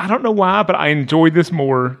this, I don't know why, but I enjoyed this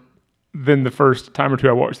more than the first time or two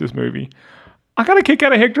I watched this movie. I got a kick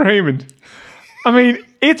out of Hector Hammond. I mean,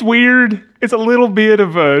 it's weird. It's a little bit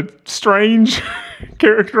of a strange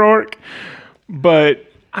character arc.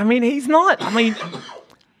 But, I mean, he's one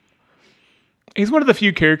of the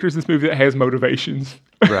few characters in this movie that has motivations.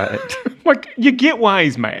 Right. Like, you get why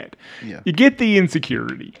he's mad. Yeah. You get the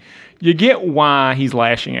insecurity. You get why he's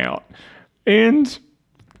lashing out. And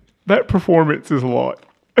that performance is a lot.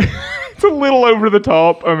 It's a little over the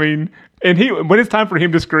top. I mean, and when it's time for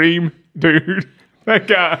him to scream, dude, that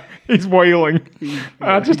guy, he's wailing.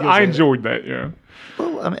 I enjoyed that, yeah.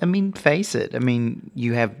 Well, I mean, face it. I mean,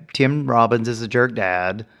 you have Tim Robbins as a jerk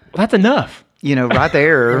dad. Well, that's enough. Right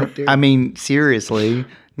there. I mean, seriously,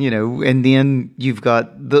 and then you've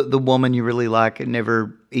got the woman you really like and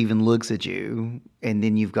never even looks at you. And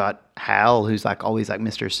then you've got Hal, who's always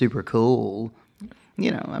Mr. Super Cool.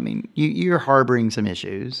 I mean, you're harboring some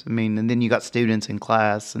issues. I mean, and then you got students in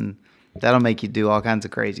class, and that'll make you do all kinds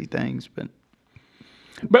of crazy things.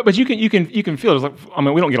 But you can feel it's like, I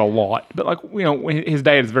mean, we don't get a lot, but like, when his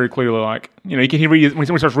dad is very clearly like, he read when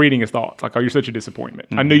he starts reading his thoughts, like, oh, you're such a disappointment.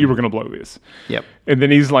 I knew you were going to blow this. Yep. And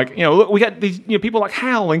then he's like, look, we got these people like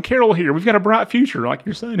Hal and Carol here. We've got a bright future. Like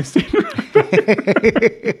your son is.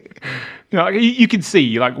 You can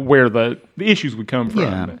see like where the issues would come from.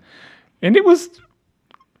 Yeah. And it was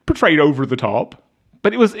portrayed over the top,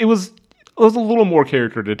 but it was a little more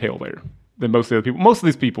character detail there than most of the other people. Most of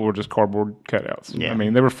these people were just cardboard cutouts. Yeah. I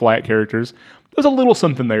mean, they were flat characters. There's a little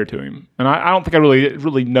something there to him, and I don't think I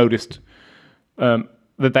really noticed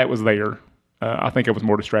that was there. I think I was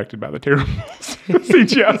more distracted by the terrible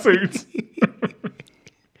CGI suits.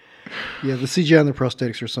 Yeah, the CGI and the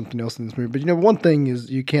prosthetics are something else in this movie. But one thing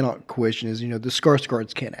is you cannot question is the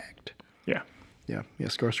Skarsgårds can act. Yeah. Yeah,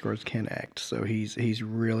 Skarsgårds can act, so he's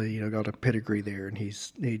really got a pedigree there, and he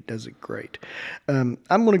does it great. I'm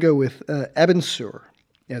going to go with Abin Sur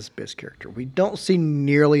as best character. We don't see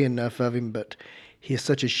nearly enough of him, but he is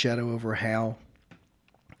such a shadow over Hal.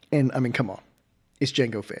 And I mean, come on, it's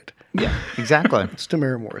Jango Fett. Yeah, exactly. It's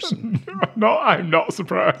Tamara Morrison. No, I'm not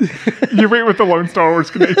surprised. You went with the Lone Star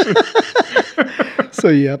Wars connection. So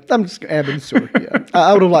yeah, I'm just Abin Sur. Yeah,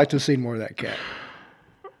 I would have liked to have seen more of that cat.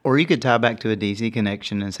 Or you could tie back to a DC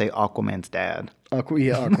connection and say Aquaman's dad.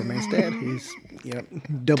 Aquaman's dad. He's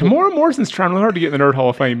double. Tamara Morrison's trying really hard to get in the Nerd Hall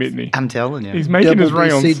of Fame, isn't he? I'm telling you. He's making his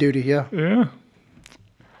rounds. DC duty. Yeah. Yeah.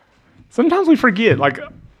 Sometimes we forget, like,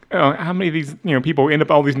 how many of these people end up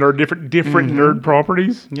all these different nerd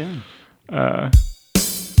properties. Yeah.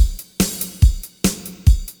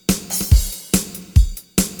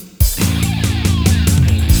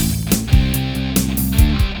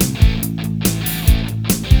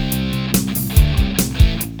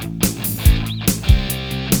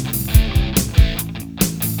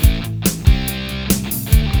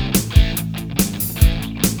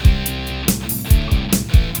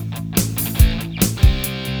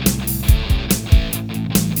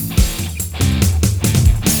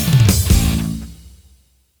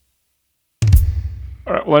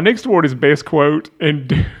 Well, our next award is best quote, and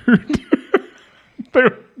dude,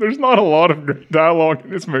 there's not a lot of great dialogue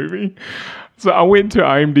in this movie. So I went to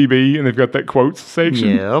IMDb, and they've got that quotes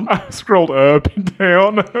section. Yep. I scrolled up and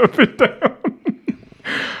down,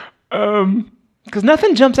 because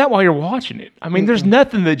nothing jumps out while you're watching it. I mean, there's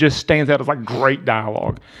nothing that just stands out as like great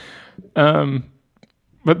dialogue. But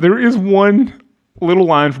there is one little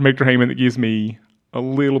line from Hector Heyman that gives me a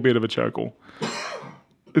little bit of a chuckle.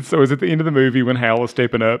 So it's at the end of the movie when Hal is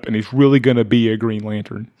stepping up and he's really going to be a Green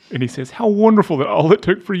Lantern. And he says, how wonderful that all it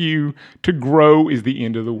took for you to grow is the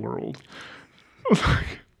end of the world. I was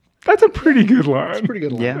like, that's a pretty good line. It's a pretty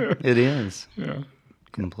good line. Yeah, it is. Yeah.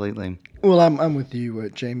 Completely. Well, I'm with you,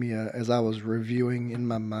 Jamie, as I was reviewing in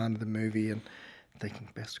my mind the movie and thinking,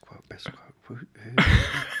 best quote.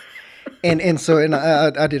 And so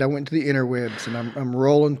I did. I went to the interwebs and I'm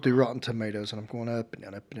rolling through Rotten Tomatoes and I'm going up and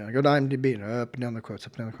down, up and down. I go to IMDb and up and down the quotes,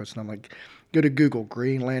 and I'm like, go to Google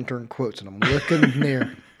Green Lantern quotes and I'm looking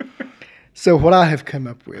there. So what I have come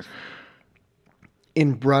up with: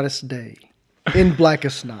 in brightest day, in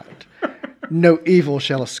blackest night, no evil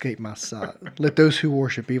shall escape my sight. Let those who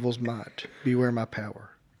worship evil's might beware my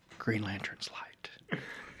power. Green Lantern's light.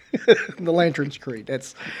 The Lantern's creed.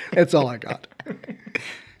 That's all I got.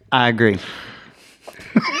 I agree.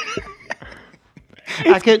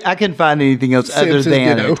 I couldn't find anything else Sam other says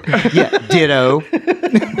than ditto. it. Yeah, ditto.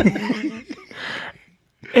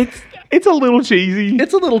 It's a little cheesy.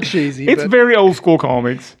 It's a little cheesy. It's but very old school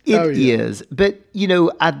comics. It Oh, yeah. is. But,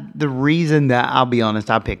 the reason that, I'll be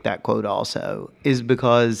honest, I picked that quote also is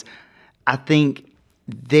because I think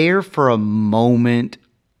there for a moment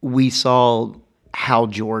we saw Hal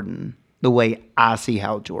Jordan the way I see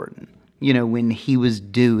Hal Jordan. When he was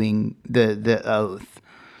doing the oath,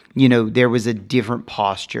 there was a different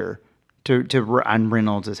posture to Ryan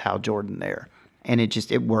Reynolds as Hal Jordan there. And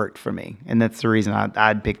it worked for me. And that's the reason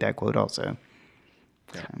I'd pick that quote also.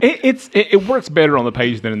 It works better on the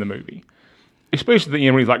page than in the movie. Especially at the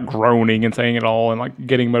end when he's like groaning and saying it all and like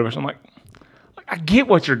getting motivation. I'm like, I get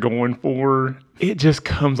what you're going for. It just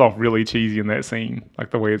comes off really cheesy in that scene,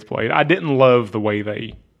 like the way it's played. I didn't love the way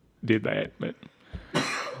they did that, but...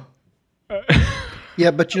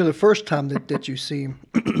 Yeah, but the first time that you see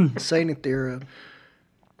him saying it there,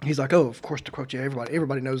 he's like, "Oh, of course, to quote you,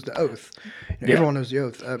 everybody knows the oath. Everyone knows the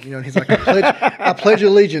oath." And he's like, "I pledge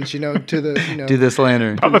allegiance, to the To this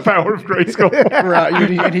lantern. By the power of Grayskull. right."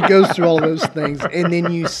 And he goes through all those things, and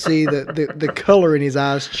then you see the color in his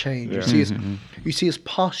eyes change. You see you see his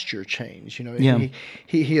posture change. You know, Yeah.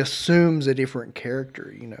 he assumes a different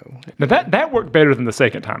character. You know, Now that worked better than the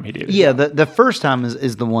second time he did it. Yeah, the first time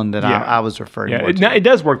is the one that Yeah. I was referring Yeah, to. it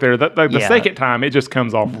does work there. The Yeah. second time, it just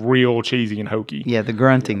comes off real cheesy and hokey. Yeah, the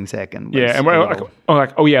grunting second. Was Yeah, and a we're little-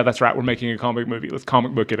 like, oh yeah, that's right. We're making a comic movie. Let's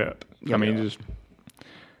comic book it up. I mean, just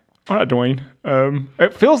all right, Dwayne.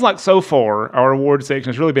 It feels like so far our award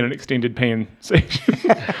section has really been an extended pan section.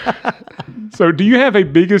 So, do you have a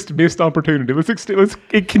biggest missed opportunity? Let's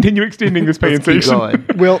continue extending this pan Let's keep section.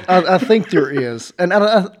 going. well, I think there is, and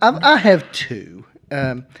I have two,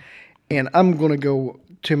 and I'm going to go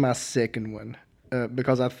to my second one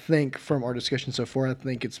because I think from our discussion so far, I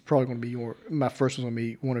think it's probably going to be my first one's going to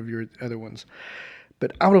be one of your other ones,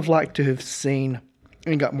 but I would have liked to have seen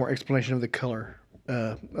and got more explanation of the color,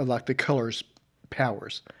 like the colors'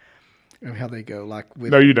 powers and how they go, like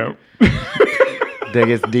with. No, you don't. That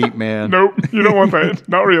gets deep, man. Nope, you don't want that.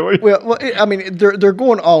 Not really. Well, I mean, they're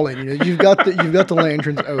going all in. You know, you've got the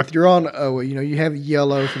Lantern's Oath. You're on Oa. You know, you have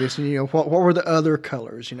yellow for this, and you know what were the other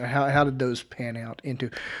colors? You know, how did those pan out into?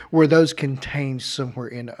 Were those contained somewhere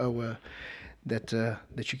in Oa that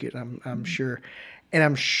you get? I'm sure, and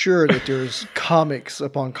I'm sure that there's comics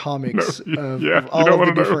upon comics of you all don't of the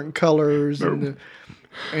wanna know. different colors and the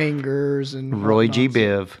angers and Roy G.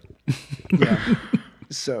 whatnots. Biv. Yeah.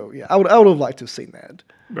 So yeah, I would have liked to have seen that.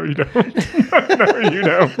 No, you don't. No, you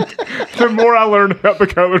don't. The more I learn about the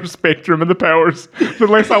color spectrum and the powers, the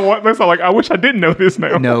less I like. I wish I didn't know this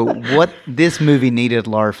now. No, what this movie needed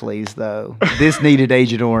Larfleeze though. This needed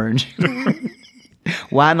Agent Orange.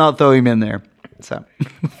 Why not throw him in there? So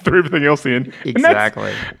Threw everything else in.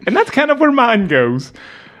 Exactly. And that's kind of where mine goes.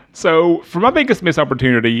 So for my biggest missed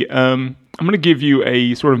opportunity, I'm going to give you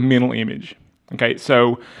a sort of mental image. Okay,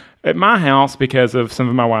 so at my house, because of some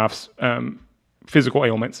of my wife's physical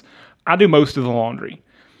ailments, I do most of the laundry.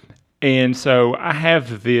 And so I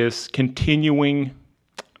have this continuing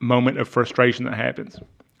moment of frustration that happens.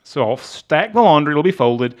 So I'll stack the laundry, it'll be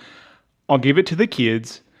folded. I'll give it to the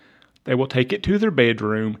kids. They will take it to their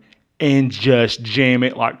bedroom and just jam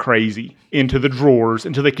it like crazy into the drawers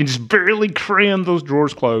until they can just barely cram those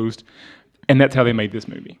drawers closed. And that's how they made this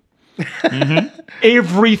movie.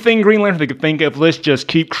 Everything Green Lantern they could think of, let's just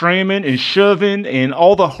keep cramming and shoving, and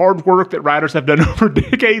all the hard work that writers have done over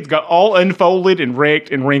decades got all unfolded and wrecked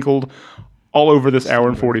and wrinkled all over this hour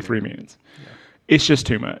and 43 minutes. It's just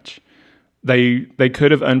too much. They could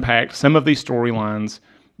have unpacked some of these storylines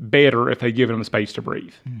better if they'd given them space to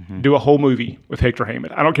breathe. Do a whole movie with Hector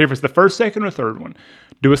Hammond. I don't care if it's the first, second, or third one.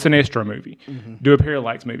 Do a Sinestro movie. Do a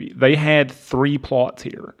Parallax movie. They had 3 plots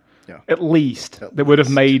here. At least that would have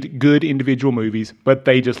made good individual movies, but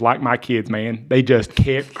they just, like my kids, man, they just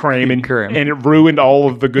kept cramming, Cram. and it ruined all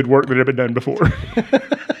of the good work that had been done before.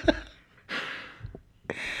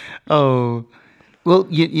 Oh, well,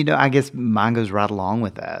 you know, I guess mine goes right along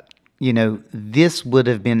with that. You know, this would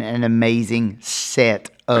have been an amazing set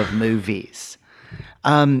of movies.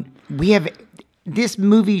 This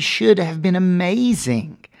movie should have been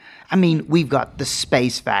amazing. I mean, we've got the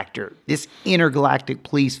space factor, this intergalactic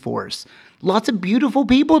police force, lots of beautiful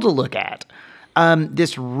people to look at,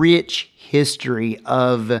 this rich history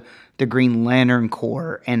of the Green Lantern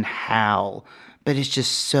Corps and Hal, but it's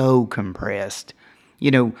just so compressed. You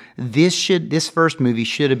know, this first movie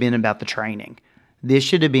should have been about the training. This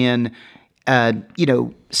should have been,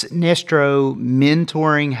 Sinestro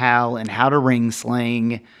mentoring Hal and how to ring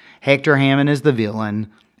sling, Hector Hammond as the villain,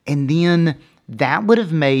 and then that would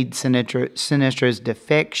have made Sinestro's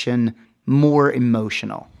defection more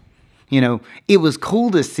emotional. You know, it was cool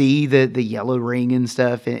to see the yellow ring and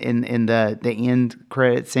stuff in the end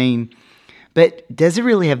credit scene, but does it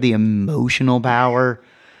really have the emotional power,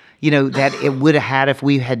 you know, that it would have had if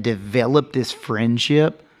we had developed this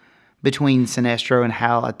friendship between Sinestro and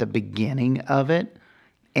Hal at the beginning of it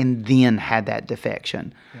and then had that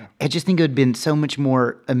defection? Yeah. I just think it would have been so much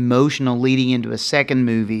more emotional leading into a second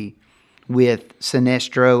movie with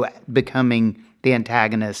Sinestro becoming the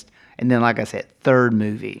antagonist, and then, like I said, third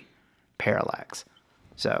movie, Parallax.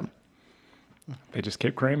 So They just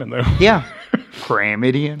kept cramming, though. yeah, cram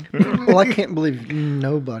it in. Well, I can't believe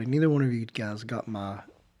neither one of you guys got my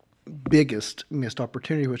biggest missed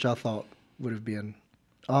opportunity, which I thought would have been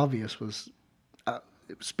obvious, was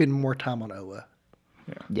spend more time on Oa.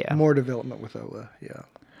 Yeah, More development with Oa. Yeah.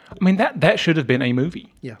 I mean, that should have been a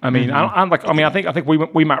movie. Yeah. I mean, I think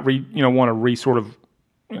we might want to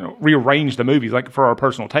rearrange the movies like for our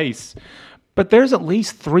personal tastes. But there's at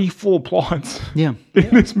least 3 full plots Yeah. in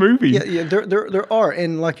this movie. Yeah, there are,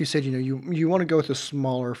 and like you said, you want to go with a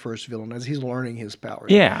smaller first villain as he's learning his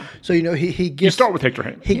powers. Yeah. So he gets. You start with Hector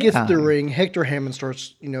Hammond. He gets the ring. Hector Hammond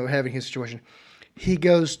starts having his situation. he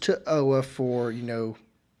goes to Oa for,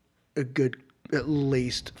 a good at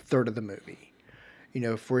least third of the movie,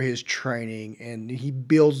 for his training, and he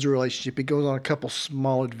builds the relationship. He goes on a couple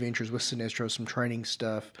small adventures with Sinestro, some training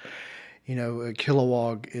stuff.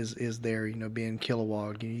 Kilowog is there, being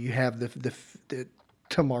Kilowog. You have the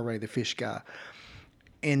Tamare, the fish guy,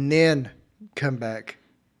 and then come back,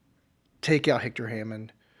 take out Hector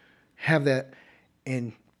Hammond, have that,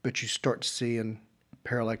 but you start seeing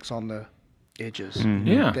Parallax on the edges. Mm-hmm.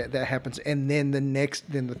 Yeah, that happens, and then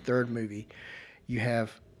the third movie, you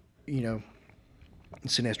have,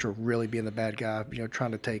 Sinestro really being the bad guy,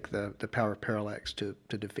 trying to take the power of Parallax to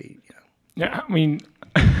defeat. Yeah, I mean,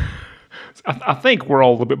 I think we're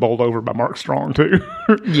all a little bit bowled over by Mark Strong too.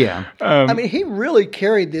 Yeah. He really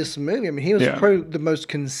carried this movie. He was Yeah. probably the most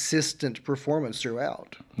consistent performance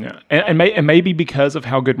throughout. Yeah, and maybe because of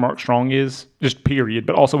how good Mark Strong is, just period,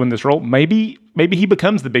 but also in this role, maybe he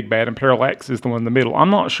becomes the big bad and Parallax is the one in the middle. I'm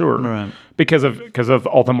not sure, Right. because of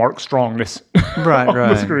all the Mark Strongness Right, on the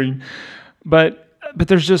right. screen. But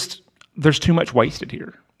there's too much wasted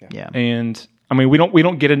here. Yeah. And we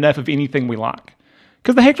don't get enough of anything we like.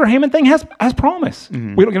 Because the Hector Hammond thing has promise.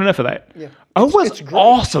 Mm-hmm. We don't get enough of that. Yeah. Owa's It's great.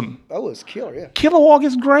 awesome. Oh, it's killer, yeah. Kilowog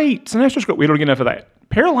is great. Sinestro's great. We don't get enough of that.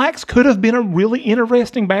 Parallax could have been a really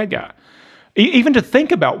interesting bad guy. Even to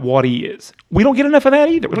think about what he is. We don't get enough of that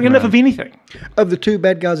either. We don't get enough of anything. Of the two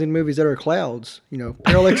bad guys in movies that are clouds,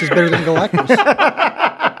 Parallax is better than Galactus.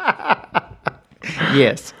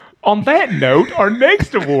 Yes. On that note, our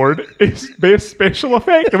next award is Best Special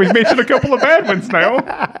Effect. And we've mentioned a couple of bad ones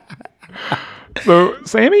now. So,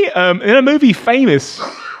 Sammy, in a movie famous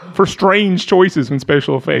for strange choices in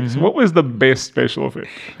special effects, what was the best special effect?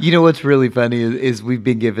 What's really funny is we've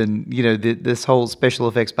been given, this whole special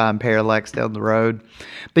effects by Parallax down the road.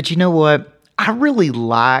 But you know what? I really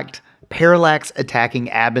liked Parallax attacking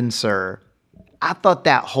Abin Sur. I thought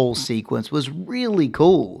that whole sequence was really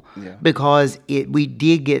cool because we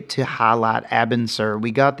did get to highlight Abin Sur.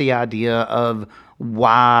 We got the idea of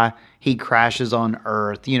why he crashes on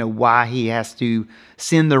Earth, why he has to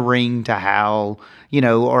send the ring to Hal,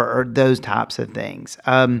 or those types of things.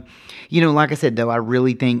 Like I said, though, I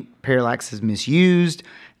really think Parallax is misused.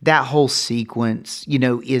 That whole sequence,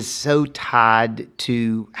 is so tied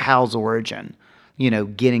to Hal's origin,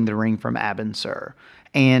 getting the ring from Abin Sur.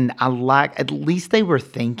 And I like, at least they were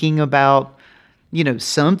thinking about,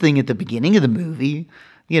 something at the beginning of the movie,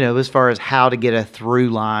 as far as how to get a through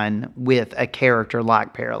line with a character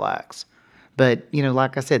like Parallax. But,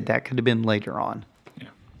 like I said, that could have been later on. Yeah.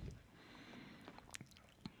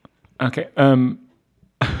 Okay. I want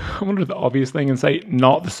to do the obvious thing and say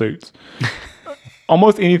not the suits.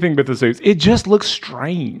 Almost anything but the suits. It just looks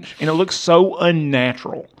strange. And it looks so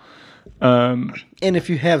unnatural. And if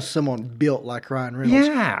you have someone built like Ryan Reynolds,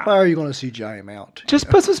 Yeah. why are you going to CGI him out? Just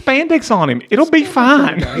put some spandex on him. It'll be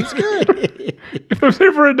fine. He's good. If there's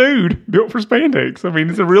ever a dude built for spandex,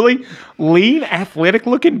 it's a really lean,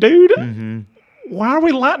 athletic-looking dude. Why are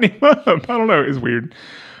we lighting him up? I don't know. It's weird.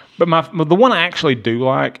 But the one I actually do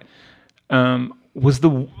like was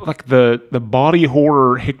the body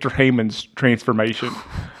horror Hector Hammond's transformation.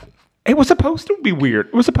 It was supposed to be weird.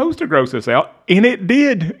 It was supposed to gross us out, and it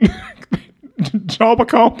did. Job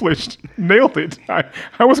accomplished. Nailed it.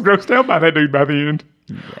 I was grossed out by that dude by the end.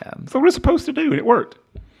 Yeah. So what it's supposed to do, and it worked.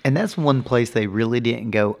 And that's one place they really didn't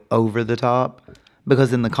go over the top.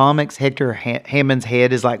 Because in the comics, Hector Hammond's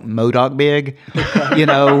head is like MODOK big,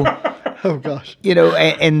 Oh, gosh.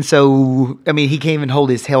 and so, he can't even hold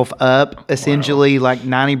himself up, essentially. Like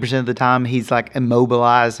 90% of the time, he's like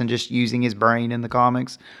immobilized and just using his brain in the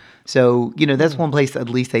comics. So, that's one place at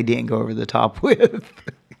least they didn't go over the top with.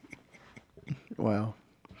 Wow.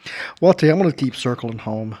 Well, I'll tell you, I'm going to keep circling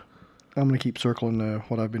home. I'm going to keep circling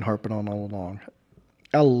what I've been harping on all along.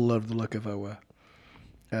 I love the look of Oa.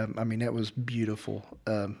 That was beautiful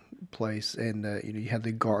place. And, you had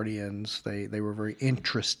the Guardians. They were very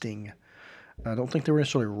interesting. I don't think they were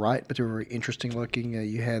necessarily right, but they were very interesting looking.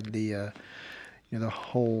 You had the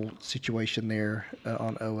whole situation there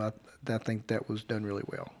on Oa. I think that was done really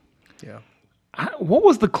well. Yeah. What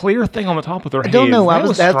was the clear thing on the top of their heads? I don't know.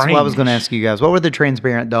 That's what I was going to ask you guys. What were the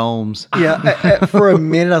transparent domes? Yeah. For a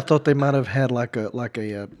minute, I thought they might have had like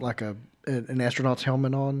an astronaut's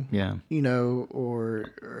helmet on. Yeah. Or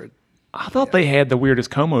I thought they had the weirdest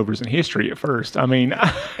comb overs in history at first. Because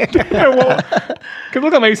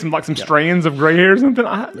look at maybe some strands of gray hair or something.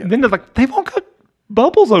 Then they're like, they've all got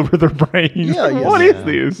bubbles over their brains. Yeah, What is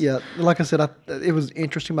this? Yeah, like I said, it was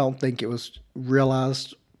interesting. But I don't think it was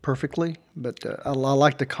realized perfectly, but I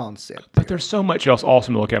like the concept. But there's so much else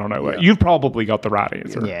awesome to look at on Oa. You've probably got the right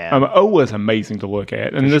answer. Yeah. Oa is amazing to look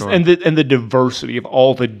at, and and the diversity of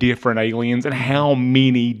all the different aliens and how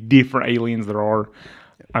many different aliens there are.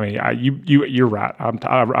 I mean, you're right.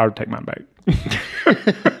 I would take mine back.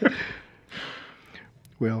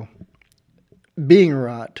 Well, being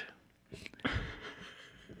right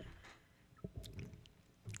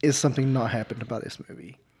is something not happened by this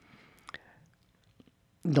movie.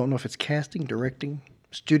 Don't know if it's casting, directing,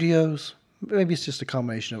 studios. Maybe it's just a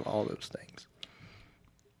combination of all those things.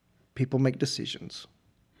 People make decisions.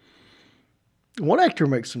 One actor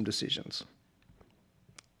makes some decisions.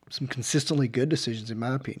 Some consistently good decisions, in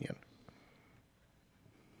my opinion.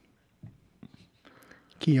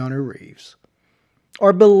 Keanu Reeves.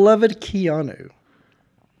 Our beloved Keanu.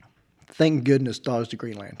 Thank goodness dodged the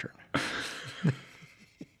Green Lantern.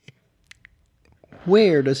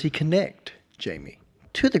 Where does he connect, Jamie,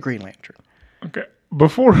 to the Green Lantern? Okay.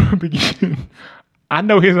 Before we begin, I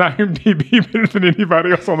know his IMDb better than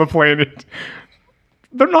anybody else on the planet.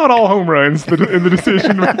 They're not all home runs in the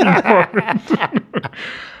decision-making department.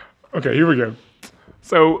 Okay, here we go.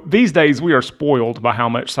 So these days we are spoiled by how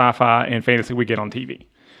much sci-fi and fantasy we get on TV.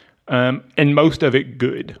 And most of it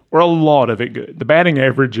good, or a lot of it good. The batting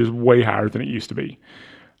average is way higher than it used to be.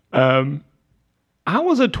 I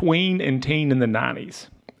was a tween and teen in the 90s,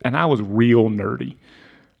 and I was real nerdy.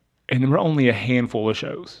 And there were only a handful of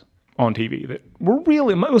shows on TV that were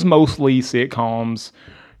really, it was mostly sitcoms,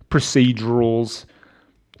 procedurals.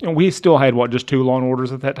 You know, we still had, just 2 Law and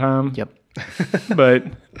Orders at that time? Yep. But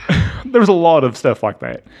there was a lot of stuff like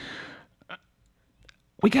that.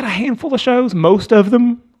 We got a handful of shows. Most of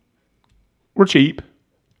them were cheap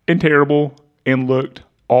and terrible and looked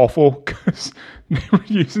awful because they were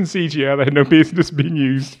using CGI that had no business being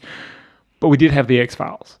used. But we did have the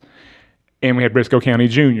X-Files. And we had Briscoe County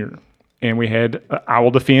Jr. And we had I Will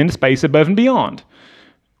Defend Space Above and Beyond.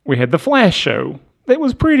 We had The Flash show. That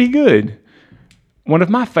was pretty good. One of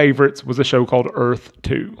my favorites was a show called Earth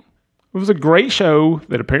 2. It was a great show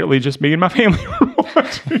that apparently just me and my family were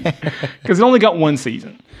watching because it only got 1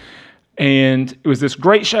 season. And it was this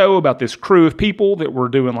great show about this crew of people that were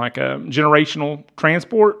doing like a generational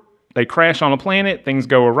transport. They crash on a planet. Things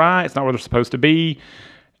go awry. It's not where they're supposed to be.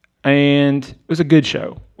 And it was a good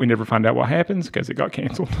show. We never find out what happens because it got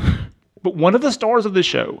canceled. But one of the stars of the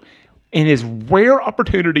show, and his rare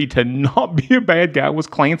opportunity to not be a bad guy, was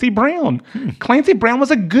Clancy Brown. Clancy Brown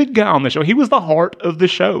was a good guy on the show. He was the heart of the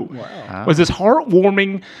show. Wow. Was this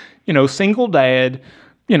heartwarming, single dad,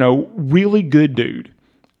 really good dude.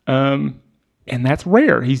 And that's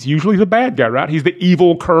rare. He's usually the bad guy, right? He's the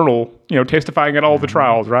evil colonel, testifying at all the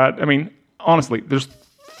trials, right? I mean, honestly, there's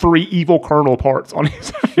 3 evil colonel parts on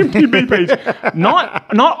his IMDb page. Not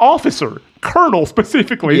officer, colonel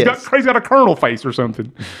specifically. Yes. He's got a colonel face or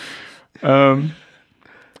something.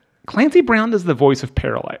 Clancy Brown does the voice of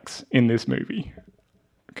Parallax in this movie.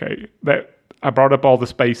 Okay, that I brought up all the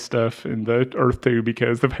space stuff in the Earth 2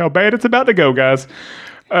 because of how bad it's about to go, guys.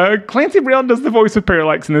 Clancy Brown does the voice of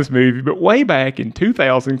Parallax in this movie, but way back in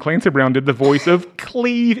 2000, Clancy Brown did the voice of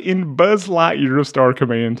Cleve in Buzz Lightyear of Star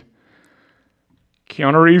Command.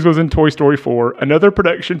 Keanu Reeves was in Toy Story 4, another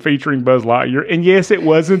production featuring Buzz Lightyear, and yes, it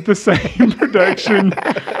wasn't the same production.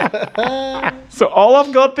 So all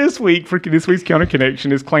I've got this week for this week's Keanu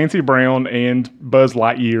Connection is Clancy Brown and Buzz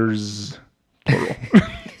Lightyear's plural.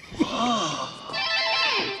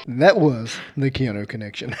 That was the Keanu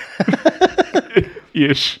Connection.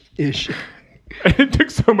 Ish. And it took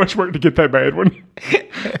so much work to get that bad one.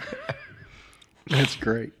 That's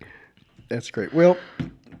great. Well,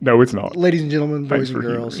 no, it's not. Ladies and gentlemen, boys and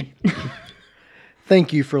girls,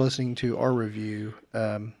 thank you for listening to our review,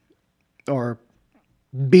 our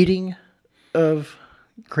beating of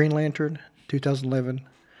Green Lantern 2011.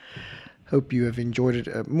 Hope you have enjoyed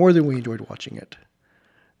it more than we enjoyed watching it.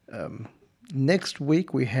 Next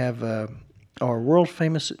week, we have our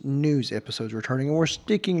world-famous news episodes returning, and we're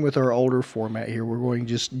sticking with our older format here. We're going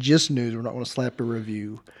just news. We're not going to slap a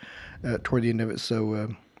review toward the end of it, so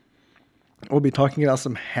we'll be talking about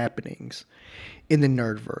some happenings in the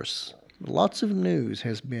Nerdverse. Lots of news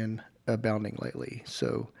has been abounding lately.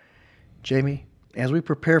 So, Jamie, as we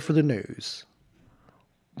prepare for the news,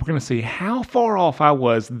 we're going to see how far off I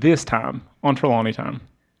was this time on Trelawney Time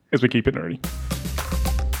as we keep it nerdy.